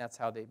 And that's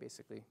how they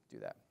basically do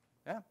that.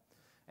 Yeah.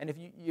 And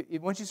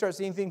if once you start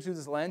seeing things through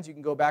this lens, you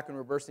can go back and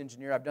reverse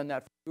engineer. I've done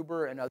that for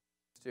Uber and others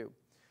too.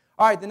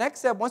 All right, the next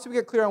step, once we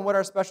get clear on what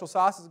our special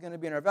sauce is going to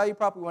be in our value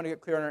prop, we want to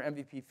get clear on our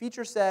MVP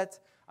feature set.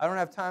 I don't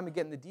have time to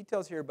get into the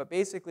details here, but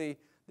basically,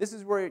 this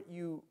is where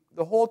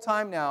the whole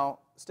time now,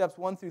 steps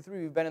 1 through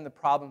 3, we've been in the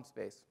problem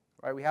space,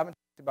 right? We haven't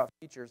talked about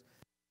features.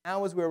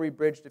 Now is where we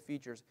bridge to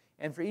features.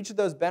 And for each of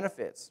those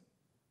benefits,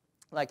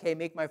 like, hey,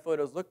 make my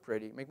photos look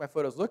pretty, make my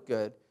photos look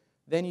good,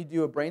 then you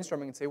do a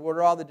brainstorming and say, what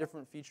are all the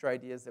different feature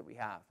ideas that we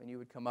have? And you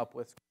would come up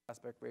with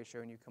aspect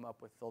ratio, and you come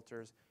up with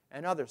filters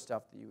and other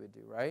stuff that you would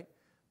do, right?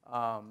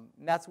 And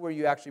that's where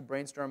you actually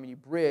brainstorm and you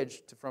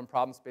bridge from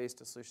problem space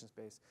to solution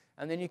space.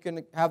 And then you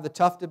can have the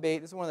tough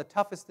debate. This is one of the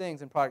toughest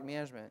things in product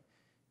management,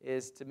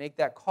 is to make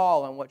that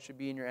call on what should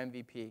be in your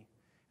MVP.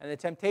 And the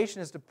temptation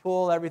is to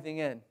pull everything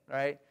in,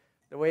 right?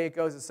 The way it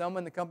goes is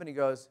someone in the company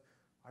goes,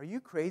 are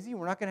you crazy?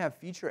 We're not going to have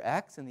feature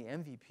X in the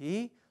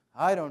MVP?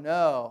 I don't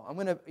know.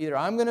 Either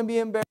I'm going to be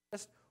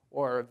embarrassed,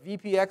 or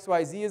VP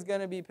XYZ is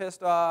going to be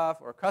pissed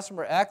off, or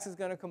customer X is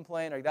going to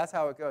complain. Like, that's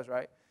how it goes,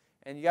 right?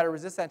 And you got to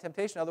resist that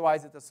temptation.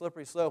 Otherwise, it's a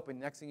slippery slope. And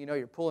next thing you know,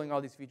 you're pulling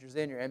all these features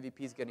in. Your MVP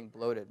is getting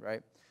bloated,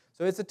 right?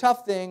 So it's a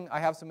tough thing. I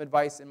have some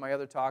advice in my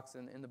other talks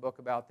in the book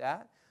about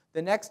that.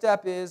 The next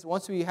step is,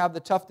 once we have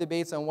the tough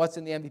debates on what's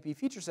in the MVP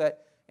feature set,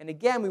 and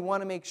again, we want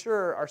to make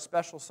sure our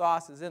special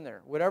sauce is in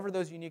there. Whatever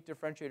those unique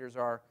differentiators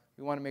are,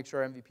 we want to make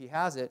sure our MVP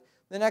has it.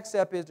 The next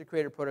step is to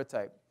create a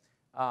prototype.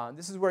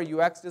 This is where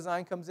UX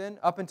design comes in.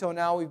 Up until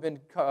now, we've been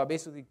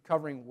basically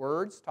covering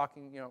words,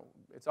 talking,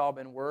 it's all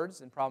been words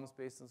in problem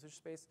space and solution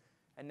space.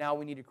 And now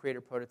we need to create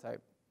a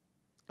prototype.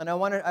 And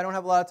I don't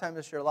have a lot of time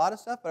to share a lot of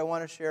stuff, but I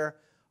want to share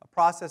a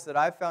process that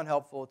I've found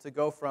helpful to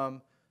go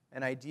from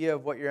an idea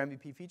of what your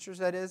MVP feature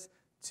set is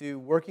to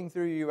working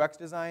through your UX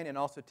design and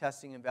also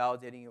testing and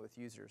validating it with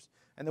users.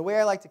 And the way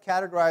I like to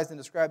categorize and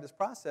describe this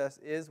process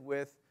is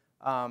with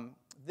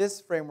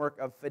this framework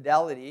of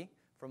fidelity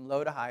from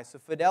low to high. So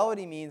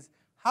fidelity means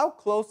how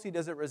closely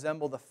does it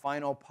resemble the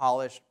final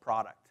polished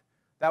product?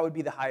 That would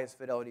be the highest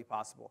fidelity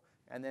possible.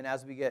 And then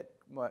as we get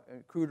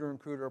cruder and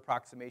cruder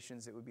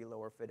approximations, it would be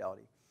lower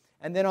fidelity.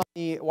 And then on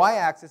the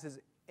y-axis is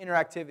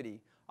interactivity.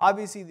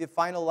 Obviously, the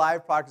final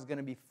live product is going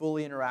to be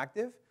fully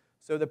interactive.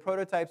 So the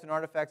prototypes and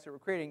artifacts that we're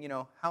creating,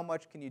 how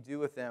much can you do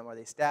with them? Are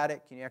they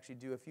static? Can you actually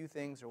do a few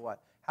things or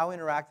what? How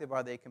interactive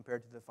are they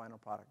compared to the final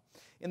product?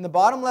 In the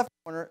bottom left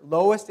corner,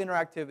 lowest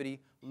interactivity,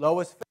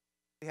 lowest fidelity,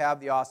 we have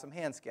the awesome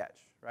hand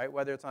sketch, right?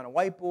 Whether it's on a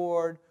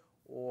whiteboard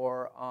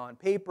or on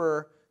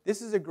paper,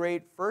 this is a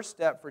great first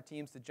step for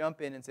teams to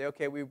jump in and say,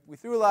 okay, we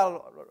threw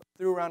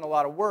around a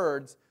lot of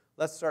words.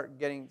 Let's start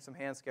getting some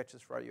hand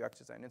sketches for our UX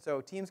design. And so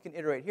teams can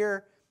iterate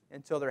here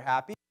until they're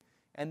happy.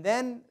 And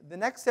then the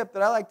next step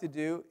that I like to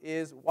do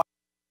is,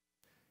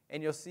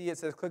 and you'll see it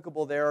says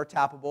clickable there or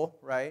tappable,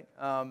 right?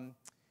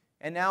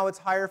 And now it's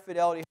higher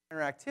fidelity, higher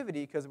interactivity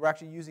because we're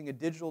actually using a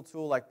digital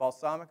tool like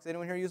Balsamiq. Does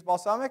anyone here use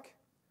Balsamiq?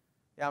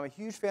 Yeah, I'm a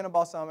huge fan of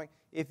Balsamiq.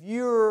 If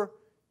you're,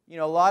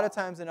 a lot of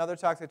times in other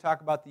talks I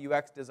talk about the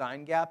UX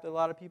design gap that a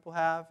lot of people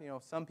have.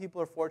 Some people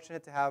are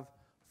fortunate to have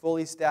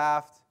fully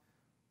staffed,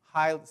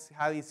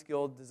 highly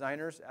skilled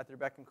designers at their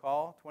beck and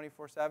call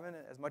 24/7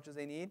 as much as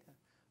they need.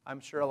 I'm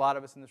sure a lot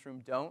of us in this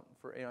room don't,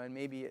 and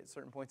maybe at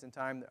certain points in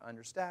time they're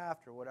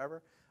understaffed or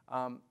whatever.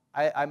 I'm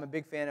a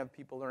big fan of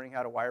people learning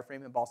how to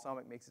wireframe, and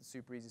Balsamiq makes it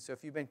super easy. So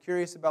if you've been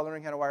curious about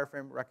learning how to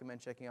wireframe, I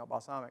recommend checking out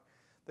Balsamiq.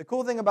 The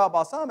cool thing about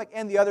Balsamiq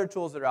and the other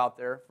tools that are out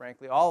there,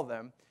 frankly, all of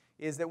them,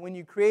 is that when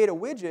you create a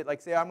widget,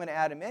 like say I'm going to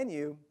add a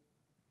menu,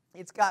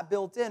 it's got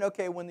built in,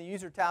 okay, when the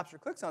user taps or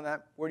clicks on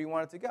that, where do you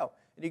want it to go?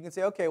 And you can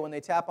say, okay, when they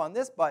tap on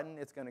this button,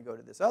 it's going to go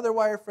to this other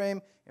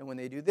wireframe, and when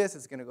they do this,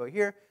 it's going to go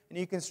here. And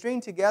you can string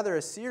together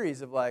a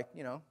series of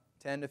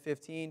 10 to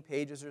 15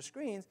 pages or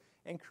screens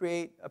and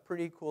create a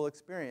pretty cool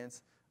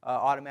experience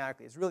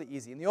automatically. It's really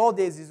easy. In the old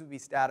days, these would be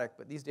static,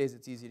 but these days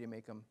it's easy to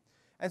make them.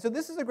 And so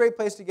this is a great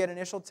place to get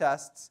initial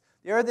tests.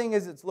 The other thing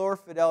is it's lower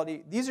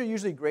fidelity. These are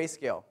usually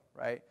grayscale,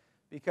 right?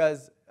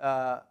 Because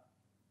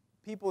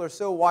people are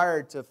so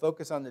wired to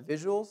focus on the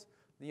visuals.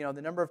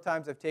 The number of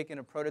times I've taken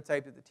a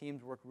prototype that the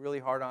teams work really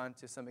hard on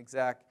to some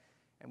exec,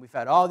 and we've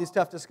had all these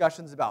tough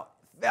discussions about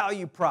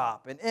value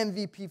prop and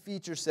MVP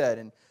feature set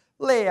and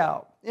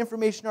layout,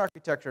 information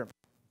architecture.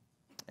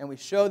 And we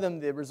show them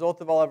the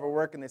result of all of our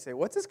work, and they say,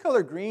 what's this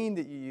color green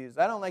that you use?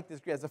 I don't like this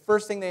green. That's the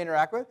first thing they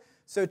interact with.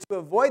 So to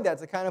avoid that,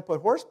 to kind of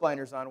put horse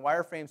blinders on,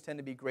 wireframes tend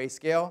to be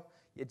grayscale.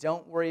 You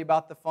don't worry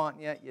about the font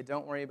yet. You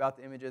don't worry about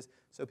the images.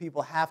 So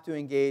people have to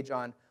engage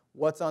on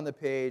what's on the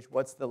page,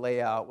 what's the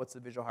layout, what's the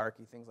visual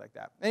hierarchy, things like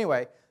that.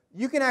 Anyway,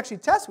 you can actually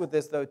test with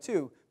this, though,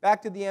 too.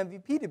 Back to the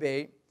MVP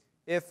debate.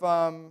 If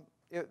there's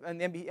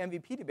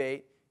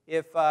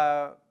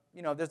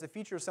a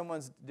feature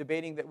someone's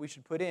debating that we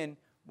should put in,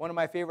 one of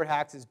my favorite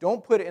hacks is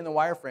don't put it in the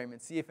wireframe and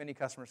see if any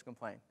customers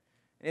complain.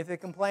 And if they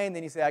complain,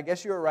 then you say, I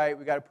guess you were right,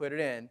 we got to put it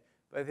in.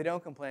 But if they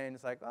don't complain,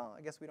 it's like, well,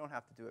 I guess we don't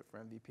have to do it for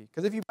MVP.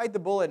 Because if you bite the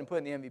bullet and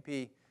put it in the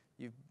MVP,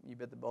 you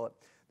bit the bullet.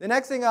 The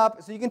next thing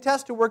up, so you can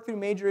test to work through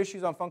major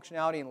issues on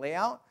functionality and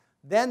layout.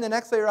 Then the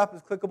next layer up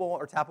is clickable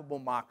or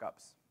tappable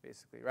mock-ups,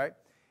 basically, right?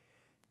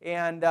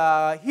 And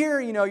here,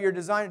 your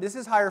designer, this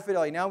is higher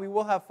fidelity. Now we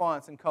will have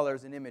fonts and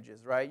colors and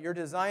images, right? Your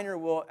designer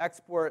will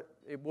export,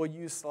 will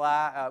use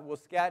will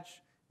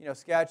Sketch,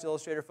 Sketch,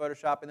 Illustrator,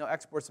 Photoshop, and they'll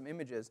export some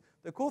images.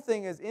 The cool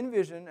thing is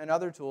InVision and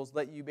other tools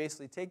let you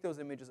basically take those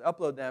images,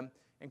 upload them,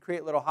 and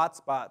create little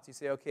hotspots. You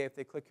say, okay, if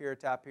they click here or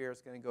tap here,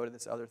 it's going to go to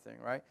this other thing,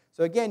 right?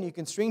 So again, you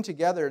can string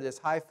together this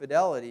high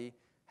fidelity,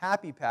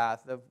 happy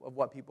path of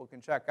what people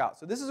can check out.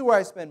 So this is where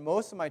I spend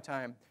most of my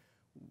time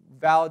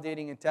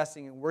validating and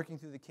testing and working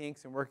through the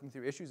kinks and working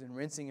through issues and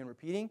rinsing and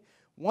repeating.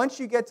 Once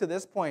you get to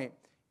this point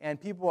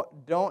and people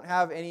don't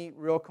have any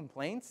real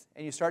complaints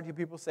and you start to hear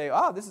people say,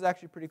 oh, this is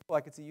actually pretty cool,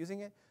 I could see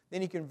using it,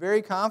 then you can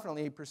very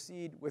confidently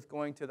proceed with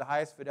going to the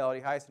highest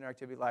fidelity, highest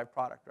interactivity live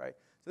product, right?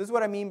 So this is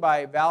what I mean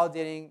by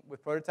validating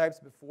with prototypes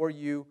before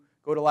you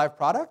go to live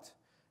product.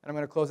 And I'm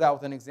going to close out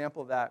with an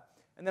example of that.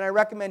 And then I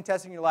recommend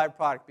testing your live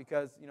product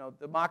because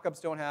the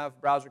mockups don't have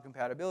browser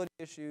compatibility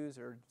issues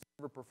or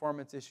server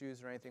performance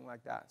issues or anything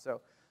like that.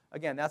 So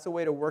again, that's a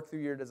way to work through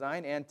your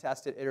design and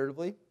test it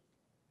iteratively.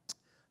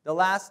 The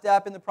last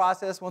step in the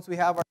process, once we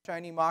have our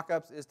shiny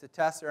mockups, is to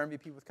test our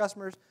MVP with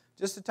customers.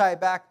 Just to tie it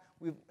back,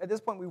 at this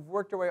point, we've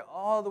worked our way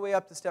all the way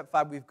up to step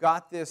 5. We've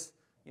got this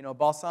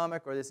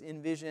balsamic or this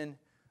InVision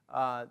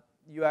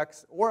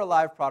UX or a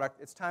live product.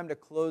 It's time to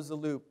close the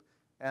loop.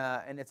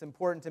 And it's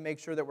important to make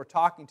sure that we're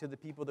talking to the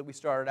people that we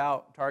started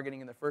out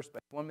targeting in the first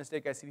place. One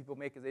mistake I see people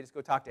make is they just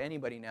go talk to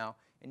anybody now,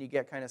 and you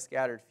get kind of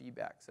scattered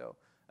feedback. So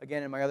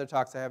again, in my other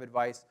talks, I have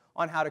advice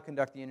on how to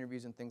conduct the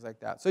interviews and things like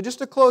that. So just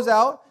to close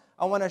out,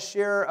 I want to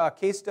share a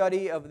case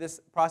study of this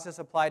process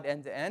applied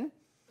end-to-end.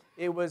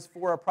 It was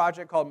for a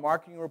project called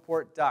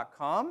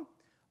marketingreport.com.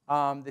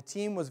 The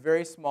team was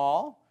very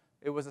small.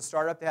 It was a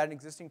startup that had an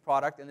existing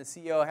product, and the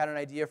CEO had an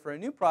idea for a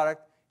new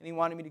product, and he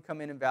wanted me to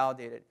come in and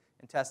validate it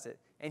and test it.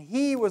 And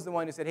he was the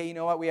one who said, hey, you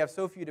know what, we have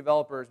so few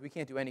developers, we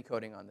can't do any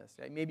coding on this.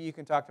 Maybe you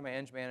can talk to my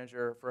eng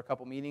manager for a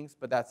couple meetings,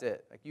 but that's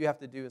it. Like, you have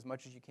to do as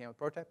much as you can with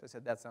prototypes. I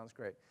said, that sounds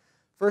great.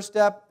 First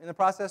step in the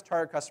process,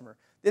 target customer.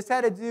 This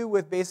had to do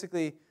with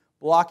basically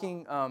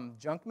blocking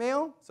junk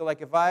mail. So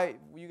like if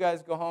you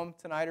guys go home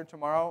tonight or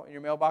tomorrow in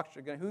your mailbox,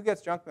 who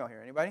gets junk mail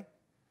here? Anybody?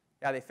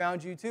 Yeah, they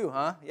found you too,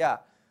 huh? Yeah.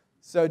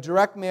 So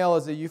direct mail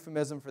is a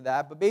euphemism for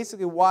that. But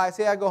basically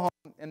say I go home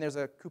and there's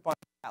a coupon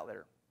for cat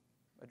litter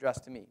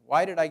addressed to me.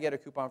 Why did I get a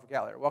coupon for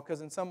cat litter? Well,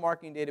 because in some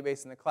marketing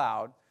database in the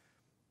cloud,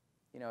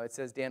 it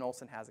says Dan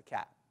Olsen has a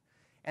cat.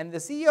 And the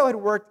CEO had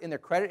worked in the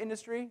credit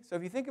industry. So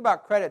if you think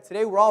about credit,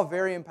 today we're all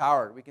very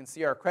empowered. We can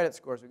see our credit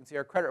scores. We can see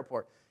our credit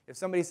report. If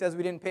somebody says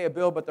we didn't pay a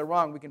bill but they're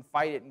wrong, we can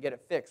fight it and get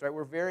it fixed, right?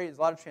 There's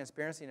a lot of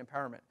transparency and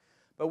empowerment.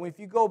 But if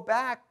you go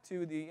back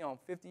to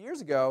 50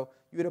 years ago,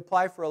 you would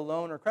apply for a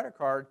loan or credit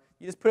card.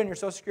 You just put in your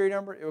social security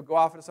number. It would go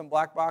off into some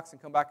black box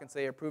and come back and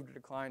say approved or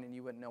declined, and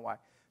you wouldn't know why.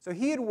 So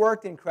he had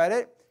worked in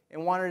credit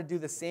and wanted to do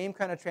the same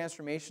kind of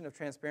transformation of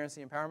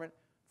transparency and empowerment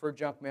for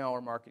junk mail or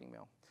marketing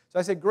mail. So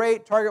I said,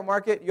 great, target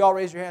market. You all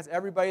raise your hands.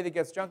 Everybody that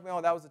gets junk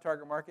mail, that was the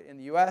target market in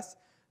the US.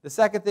 The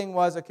second thing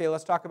was, okay,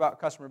 let's talk about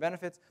customer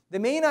benefits. The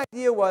main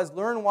idea was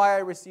learn why I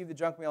received the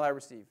junk mail I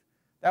received.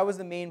 That was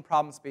the main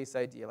problem space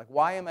idea. Like,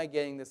 why am I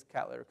getting this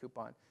cat litter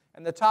coupon?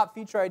 And the top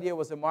feature idea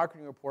was a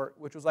marketing report,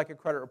 which was like a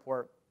credit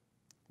report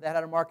that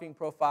had a marketing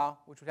profile,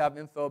 which would have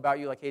info about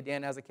you, like, hey,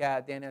 Dan has a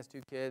cat, Dan has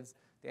 2 kids,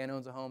 Dan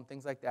owns a home,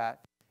 things like that.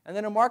 And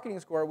then a marketing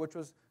score, which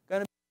was going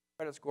to be a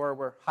credit score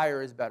where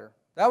higher is better.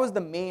 That was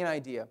the main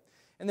idea.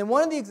 And then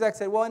one of the execs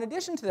said, well, in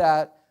addition to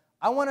that,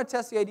 I want to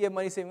test the idea of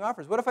money-saving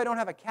offers. What if I don't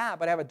have a cat,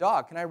 but I have a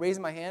dog? Can I raise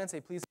my hand and say,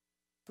 please,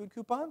 food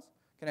coupons?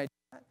 Can I do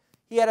that?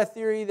 He had a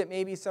theory that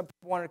maybe some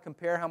people wanted to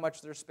compare how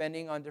much they're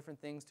spending on different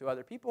things to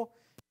other people.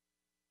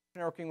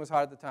 Social networking was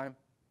hot at the time.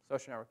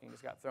 Social networking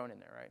just got thrown in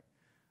there,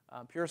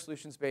 right? Pure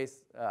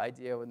solutions-based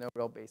idea with no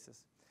real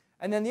basis.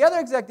 And then the other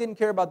exec didn't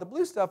care about the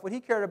blue stuff. What he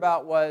cared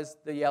about was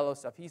the yellow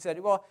stuff. He said,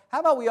 well, how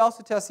about we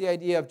also test the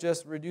idea of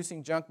just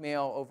reducing junk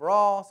mail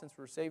overall, since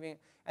we're saving,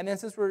 and then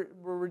since we're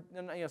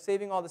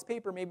saving all this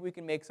paper, maybe we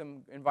can make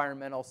some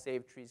environmental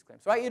save trees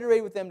claims. So I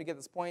iterated with them to get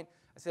this point.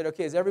 I said,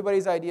 okay, is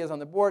everybody's ideas on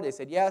the board? They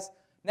said yes.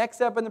 Next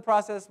step in the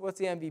process, what's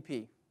the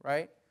MVP,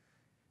 right?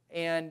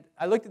 And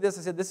I looked at this,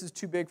 I said, this is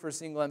too big for a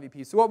single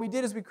MVP. So what we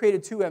did is we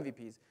created 2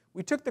 MVPs.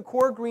 We took the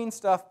core green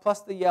stuff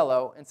plus the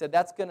yellow and said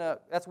that's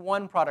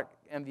one product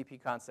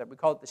MVP concept. We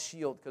call it the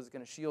shield because it's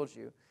going to shield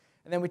you.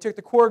 And then we took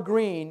the core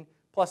green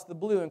plus the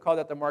blue and called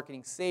that the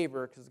marketing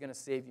saver because it's going to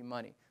save you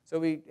money. So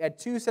we had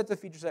 2 sets of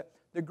feature sets.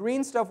 The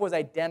green stuff was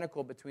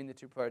identical between the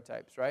 2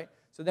 prototypes, right?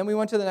 So then we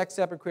went to the next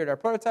step and created our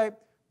prototype.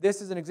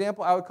 This is an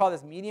example. I would call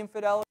this medium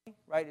fidelity,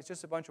 right? It's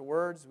just a bunch of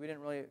words. We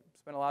didn't really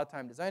spend a lot of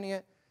time designing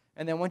it.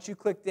 And then once you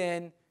clicked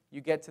in,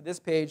 you get to this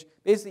page.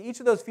 Basically, each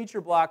of those feature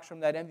blocks from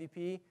that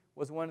MVP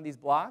was one of these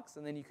blocks,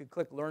 and then you could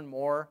click Learn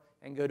More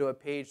and go to a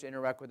page to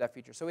interact with that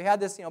feature. So we had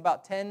this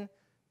about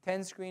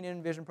 10-screen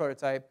InVision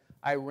prototype.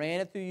 I ran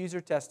it through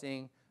user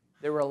testing.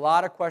 There were a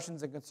lot of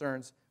questions and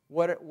concerns.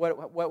 What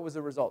was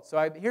the result?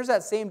 So here's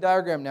that same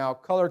diagram now,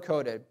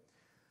 color-coded.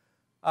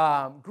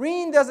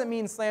 Green doesn't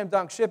mean slam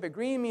dunk ship it.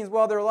 Green means,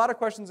 well, there are a lot of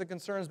questions and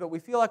concerns, but we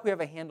feel like we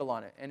have a handle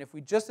on it. And if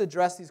we just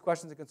address these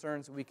questions and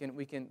concerns,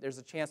 there's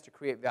a chance to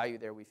create value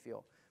there, we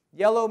feel.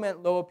 Yellow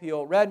meant low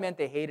appeal. Red meant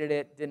they hated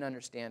it, didn't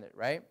understand it,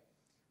 right?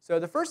 So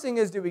the first thing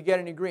is, did we get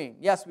any green?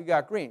 Yes, we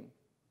got green.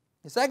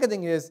 The second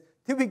thing is,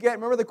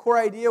 remember the core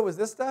idea was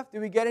this stuff?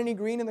 Did we get any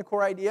green in the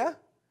core idea?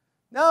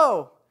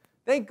 No.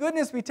 Thank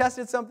goodness we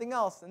tested something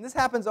else. And this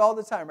happens all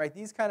the time, right?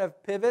 These kind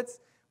of pivots,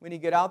 when you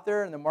get out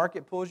there and the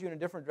market pulls you in a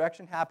different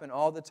direction, happen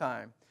all the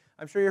time.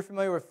 I'm sure you're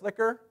familiar with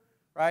Flickr,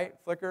 right?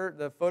 Flickr,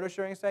 the photo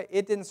sharing site.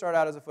 It didn't start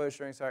out as a photo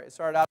sharing site. It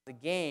started out as a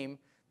game.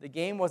 The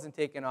game wasn't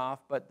taken off,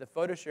 but the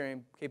photo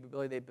sharing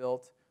capability they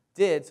built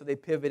did, so they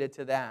pivoted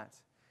to that.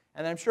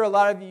 And I'm sure a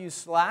lot of you use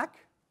Slack.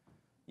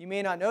 You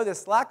may not know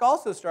this. Slack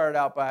also started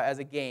out as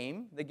a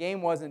game. The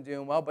game wasn't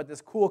doing well, but this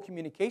cool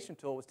communication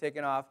tool was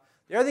taken off.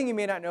 The other thing you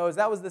may not know is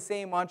that was the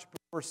same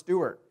entrepreneur,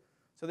 Stewart.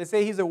 So they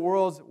say he's the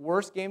world's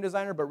worst game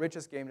designer, but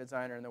richest game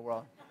designer in the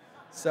world.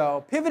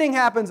 So pivoting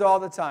happens all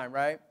the time,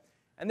 right?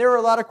 And there were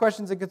a lot of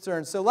questions and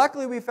concerns. So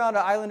luckily we found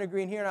an island of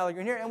green here and an island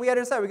of green here, and we had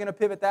to decide, we're going to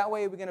pivot that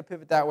way, we're going to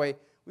pivot that way.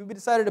 We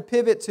decided to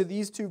pivot to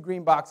these two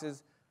green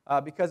boxes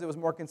because it was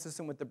more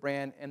consistent with the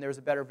brand and there was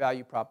a better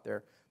value prop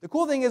there. The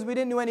cool thing is we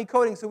didn't do any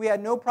coding, so we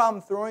had no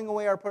problem throwing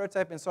away our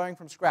prototype and starting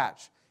from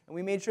scratch. And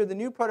we made sure the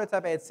new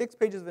prototype, I had 6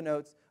 pages of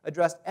notes,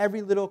 addressed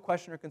every little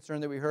question or concern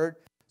that we heard.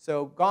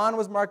 So gone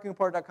was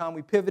marketingreport.com.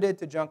 We pivoted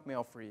to junk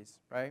mail freeze,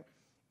 right?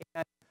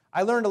 And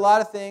I learned a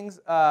lot of things.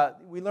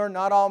 We learned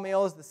not all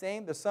mail is the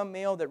same. There's some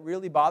mail that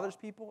really bothers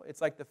people. It's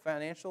like the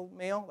financial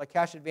mail, like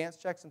cash advance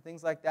checks and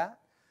things like that.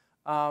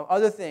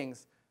 Other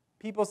things.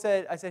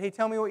 I said, hey,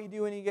 tell me what you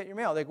do when you get your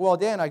mail. They're like, well,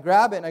 Dan, I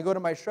grab it and I go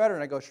to my shredder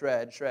and I go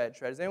shred, shred,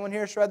 shred. Does anyone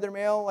here shred their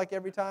mail like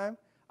every time?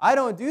 I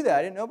don't do that.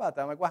 I didn't know about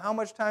that. I'm like, well, how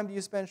much time do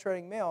you spend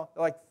shredding mail?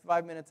 They're like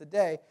 5 minutes a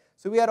day.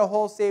 So we had a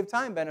whole save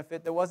time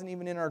benefit that wasn't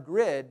even in our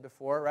grid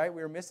before, right?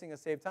 We were missing a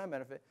save time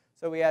benefit.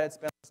 So we added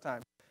spend less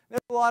time. There's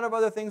a lot of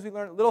other things we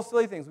learned, little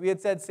silly things. We had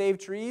said save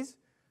trees.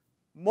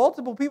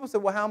 Multiple people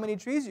said, well, how many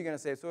trees are you going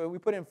to save? So we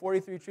put in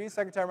 43 trees.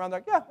 Second time around, they're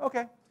like, yeah,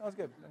 okay, sounds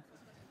good.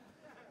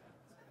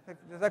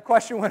 That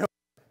question went away.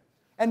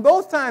 And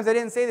both times, I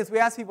didn't say this, we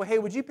asked people, hey,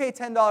 would you pay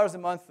 $10 a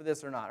month for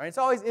this or not? Right? It's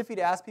always iffy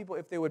to ask people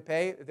if they would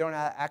pay, if they don't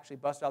actually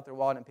bust out their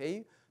wallet and pay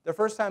you. The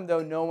first time,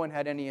 though, no one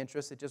had any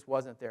interest. It just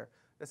wasn't there.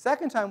 The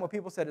second time, what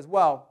people said is,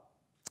 well,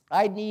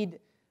 I need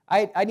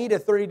a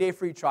 30-day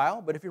free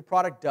trial, but if your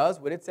product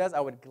does what it says, I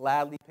would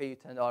gladly pay you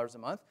 $10 a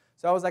month.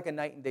 So that was like a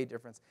night and day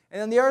difference.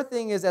 And then the other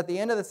thing is, at the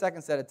end of the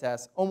second set of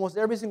tests, almost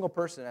every single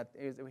person,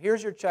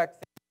 here's your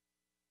check,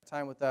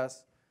 time with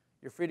us,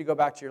 you're free to go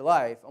back to your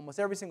life. Almost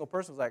every single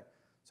person was like,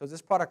 so is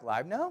this product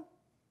live now?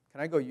 Can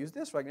I go use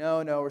this? We're like,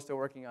 no, we're still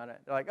working on it.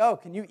 They're like, oh,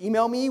 can you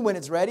email me when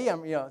it's ready?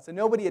 So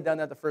nobody had done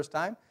that the first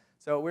time.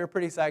 So we were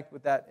pretty psyched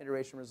with that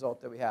iteration result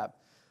that we have.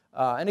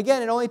 And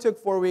again, it only took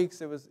 4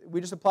 weeks.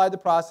 We just applied the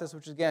process,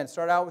 which is, again,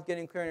 start out with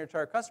getting clear on your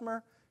target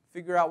customer,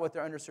 figure out what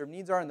their underserved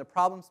needs are in the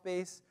problem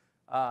space,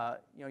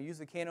 use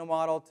the Kano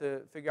model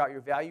to figure out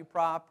your value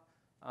prop,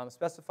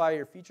 specify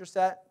your feature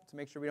set to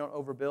make sure we don't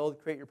overbuild,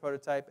 create your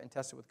prototype, and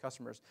test it with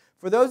customers.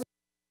 For those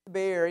the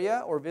Bay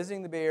Area or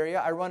visiting the Bay Area,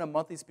 I run a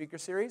monthly speaker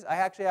series. I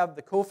actually have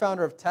the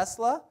co-founder of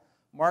Tesla,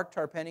 Mark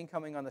Tarpenning,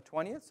 coming on the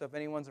 20th. So if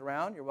anyone's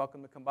around, you're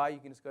welcome to come by. You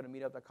can just go to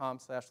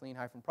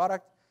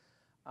meetup.com/lean-product.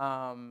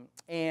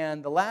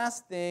 And the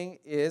last thing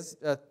is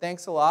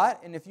thanks a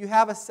lot. And if you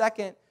have a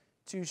second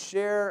to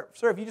share,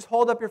 if you just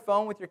hold up your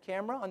phone with your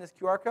camera on this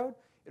QR code,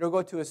 it'll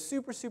go to a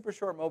super, super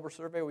short mobile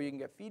survey where you can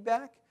get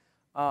feedback.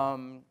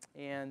 I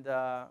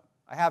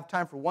have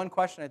time for one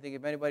question. I think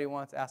if anybody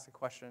wants to ask a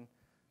question,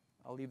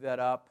 I'll leave that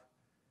up.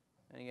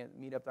 And again,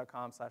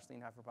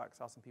 meetup.com/lean-product.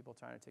 Saw some people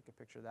trying to take a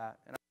picture of that.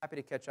 And I'm happy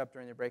to catch up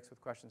during the breaks with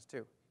questions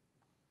too.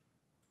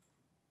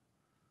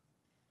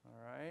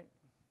 All right.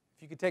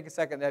 If you could take a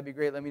second, that'd be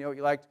great. Let me know what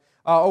you liked.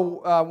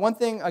 One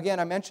thing, again,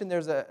 I mentioned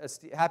there's a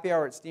happy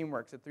hour at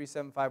Steamworks at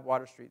 375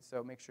 Water Street,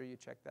 so make sure you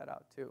check that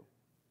out too.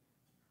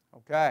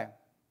 Okay.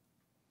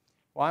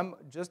 Well, I'm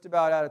just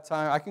about out of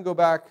time. I can go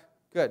back.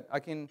 Good.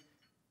 Let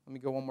me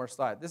go one more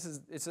slide.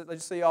 Just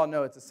so you all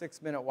know, it's a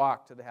 6-minute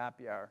walk to the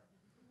happy hour.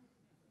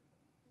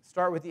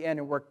 Start with the end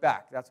and work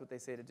back. That's what they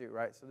say to do,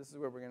 right? So this is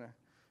where we're going to,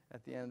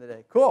 at the end of the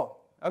day. Cool.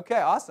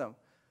 Okay, awesome.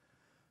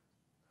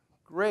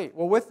 Great.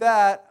 Well, with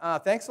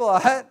that, thanks a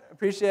lot.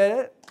 Appreciate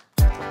it.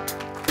 Thanks.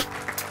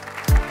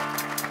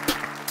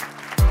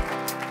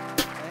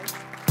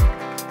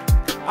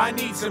 I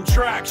need some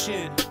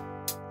traction.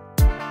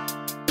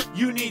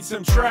 You need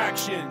some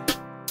traction.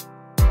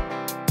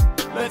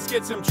 Let's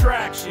get some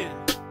traction.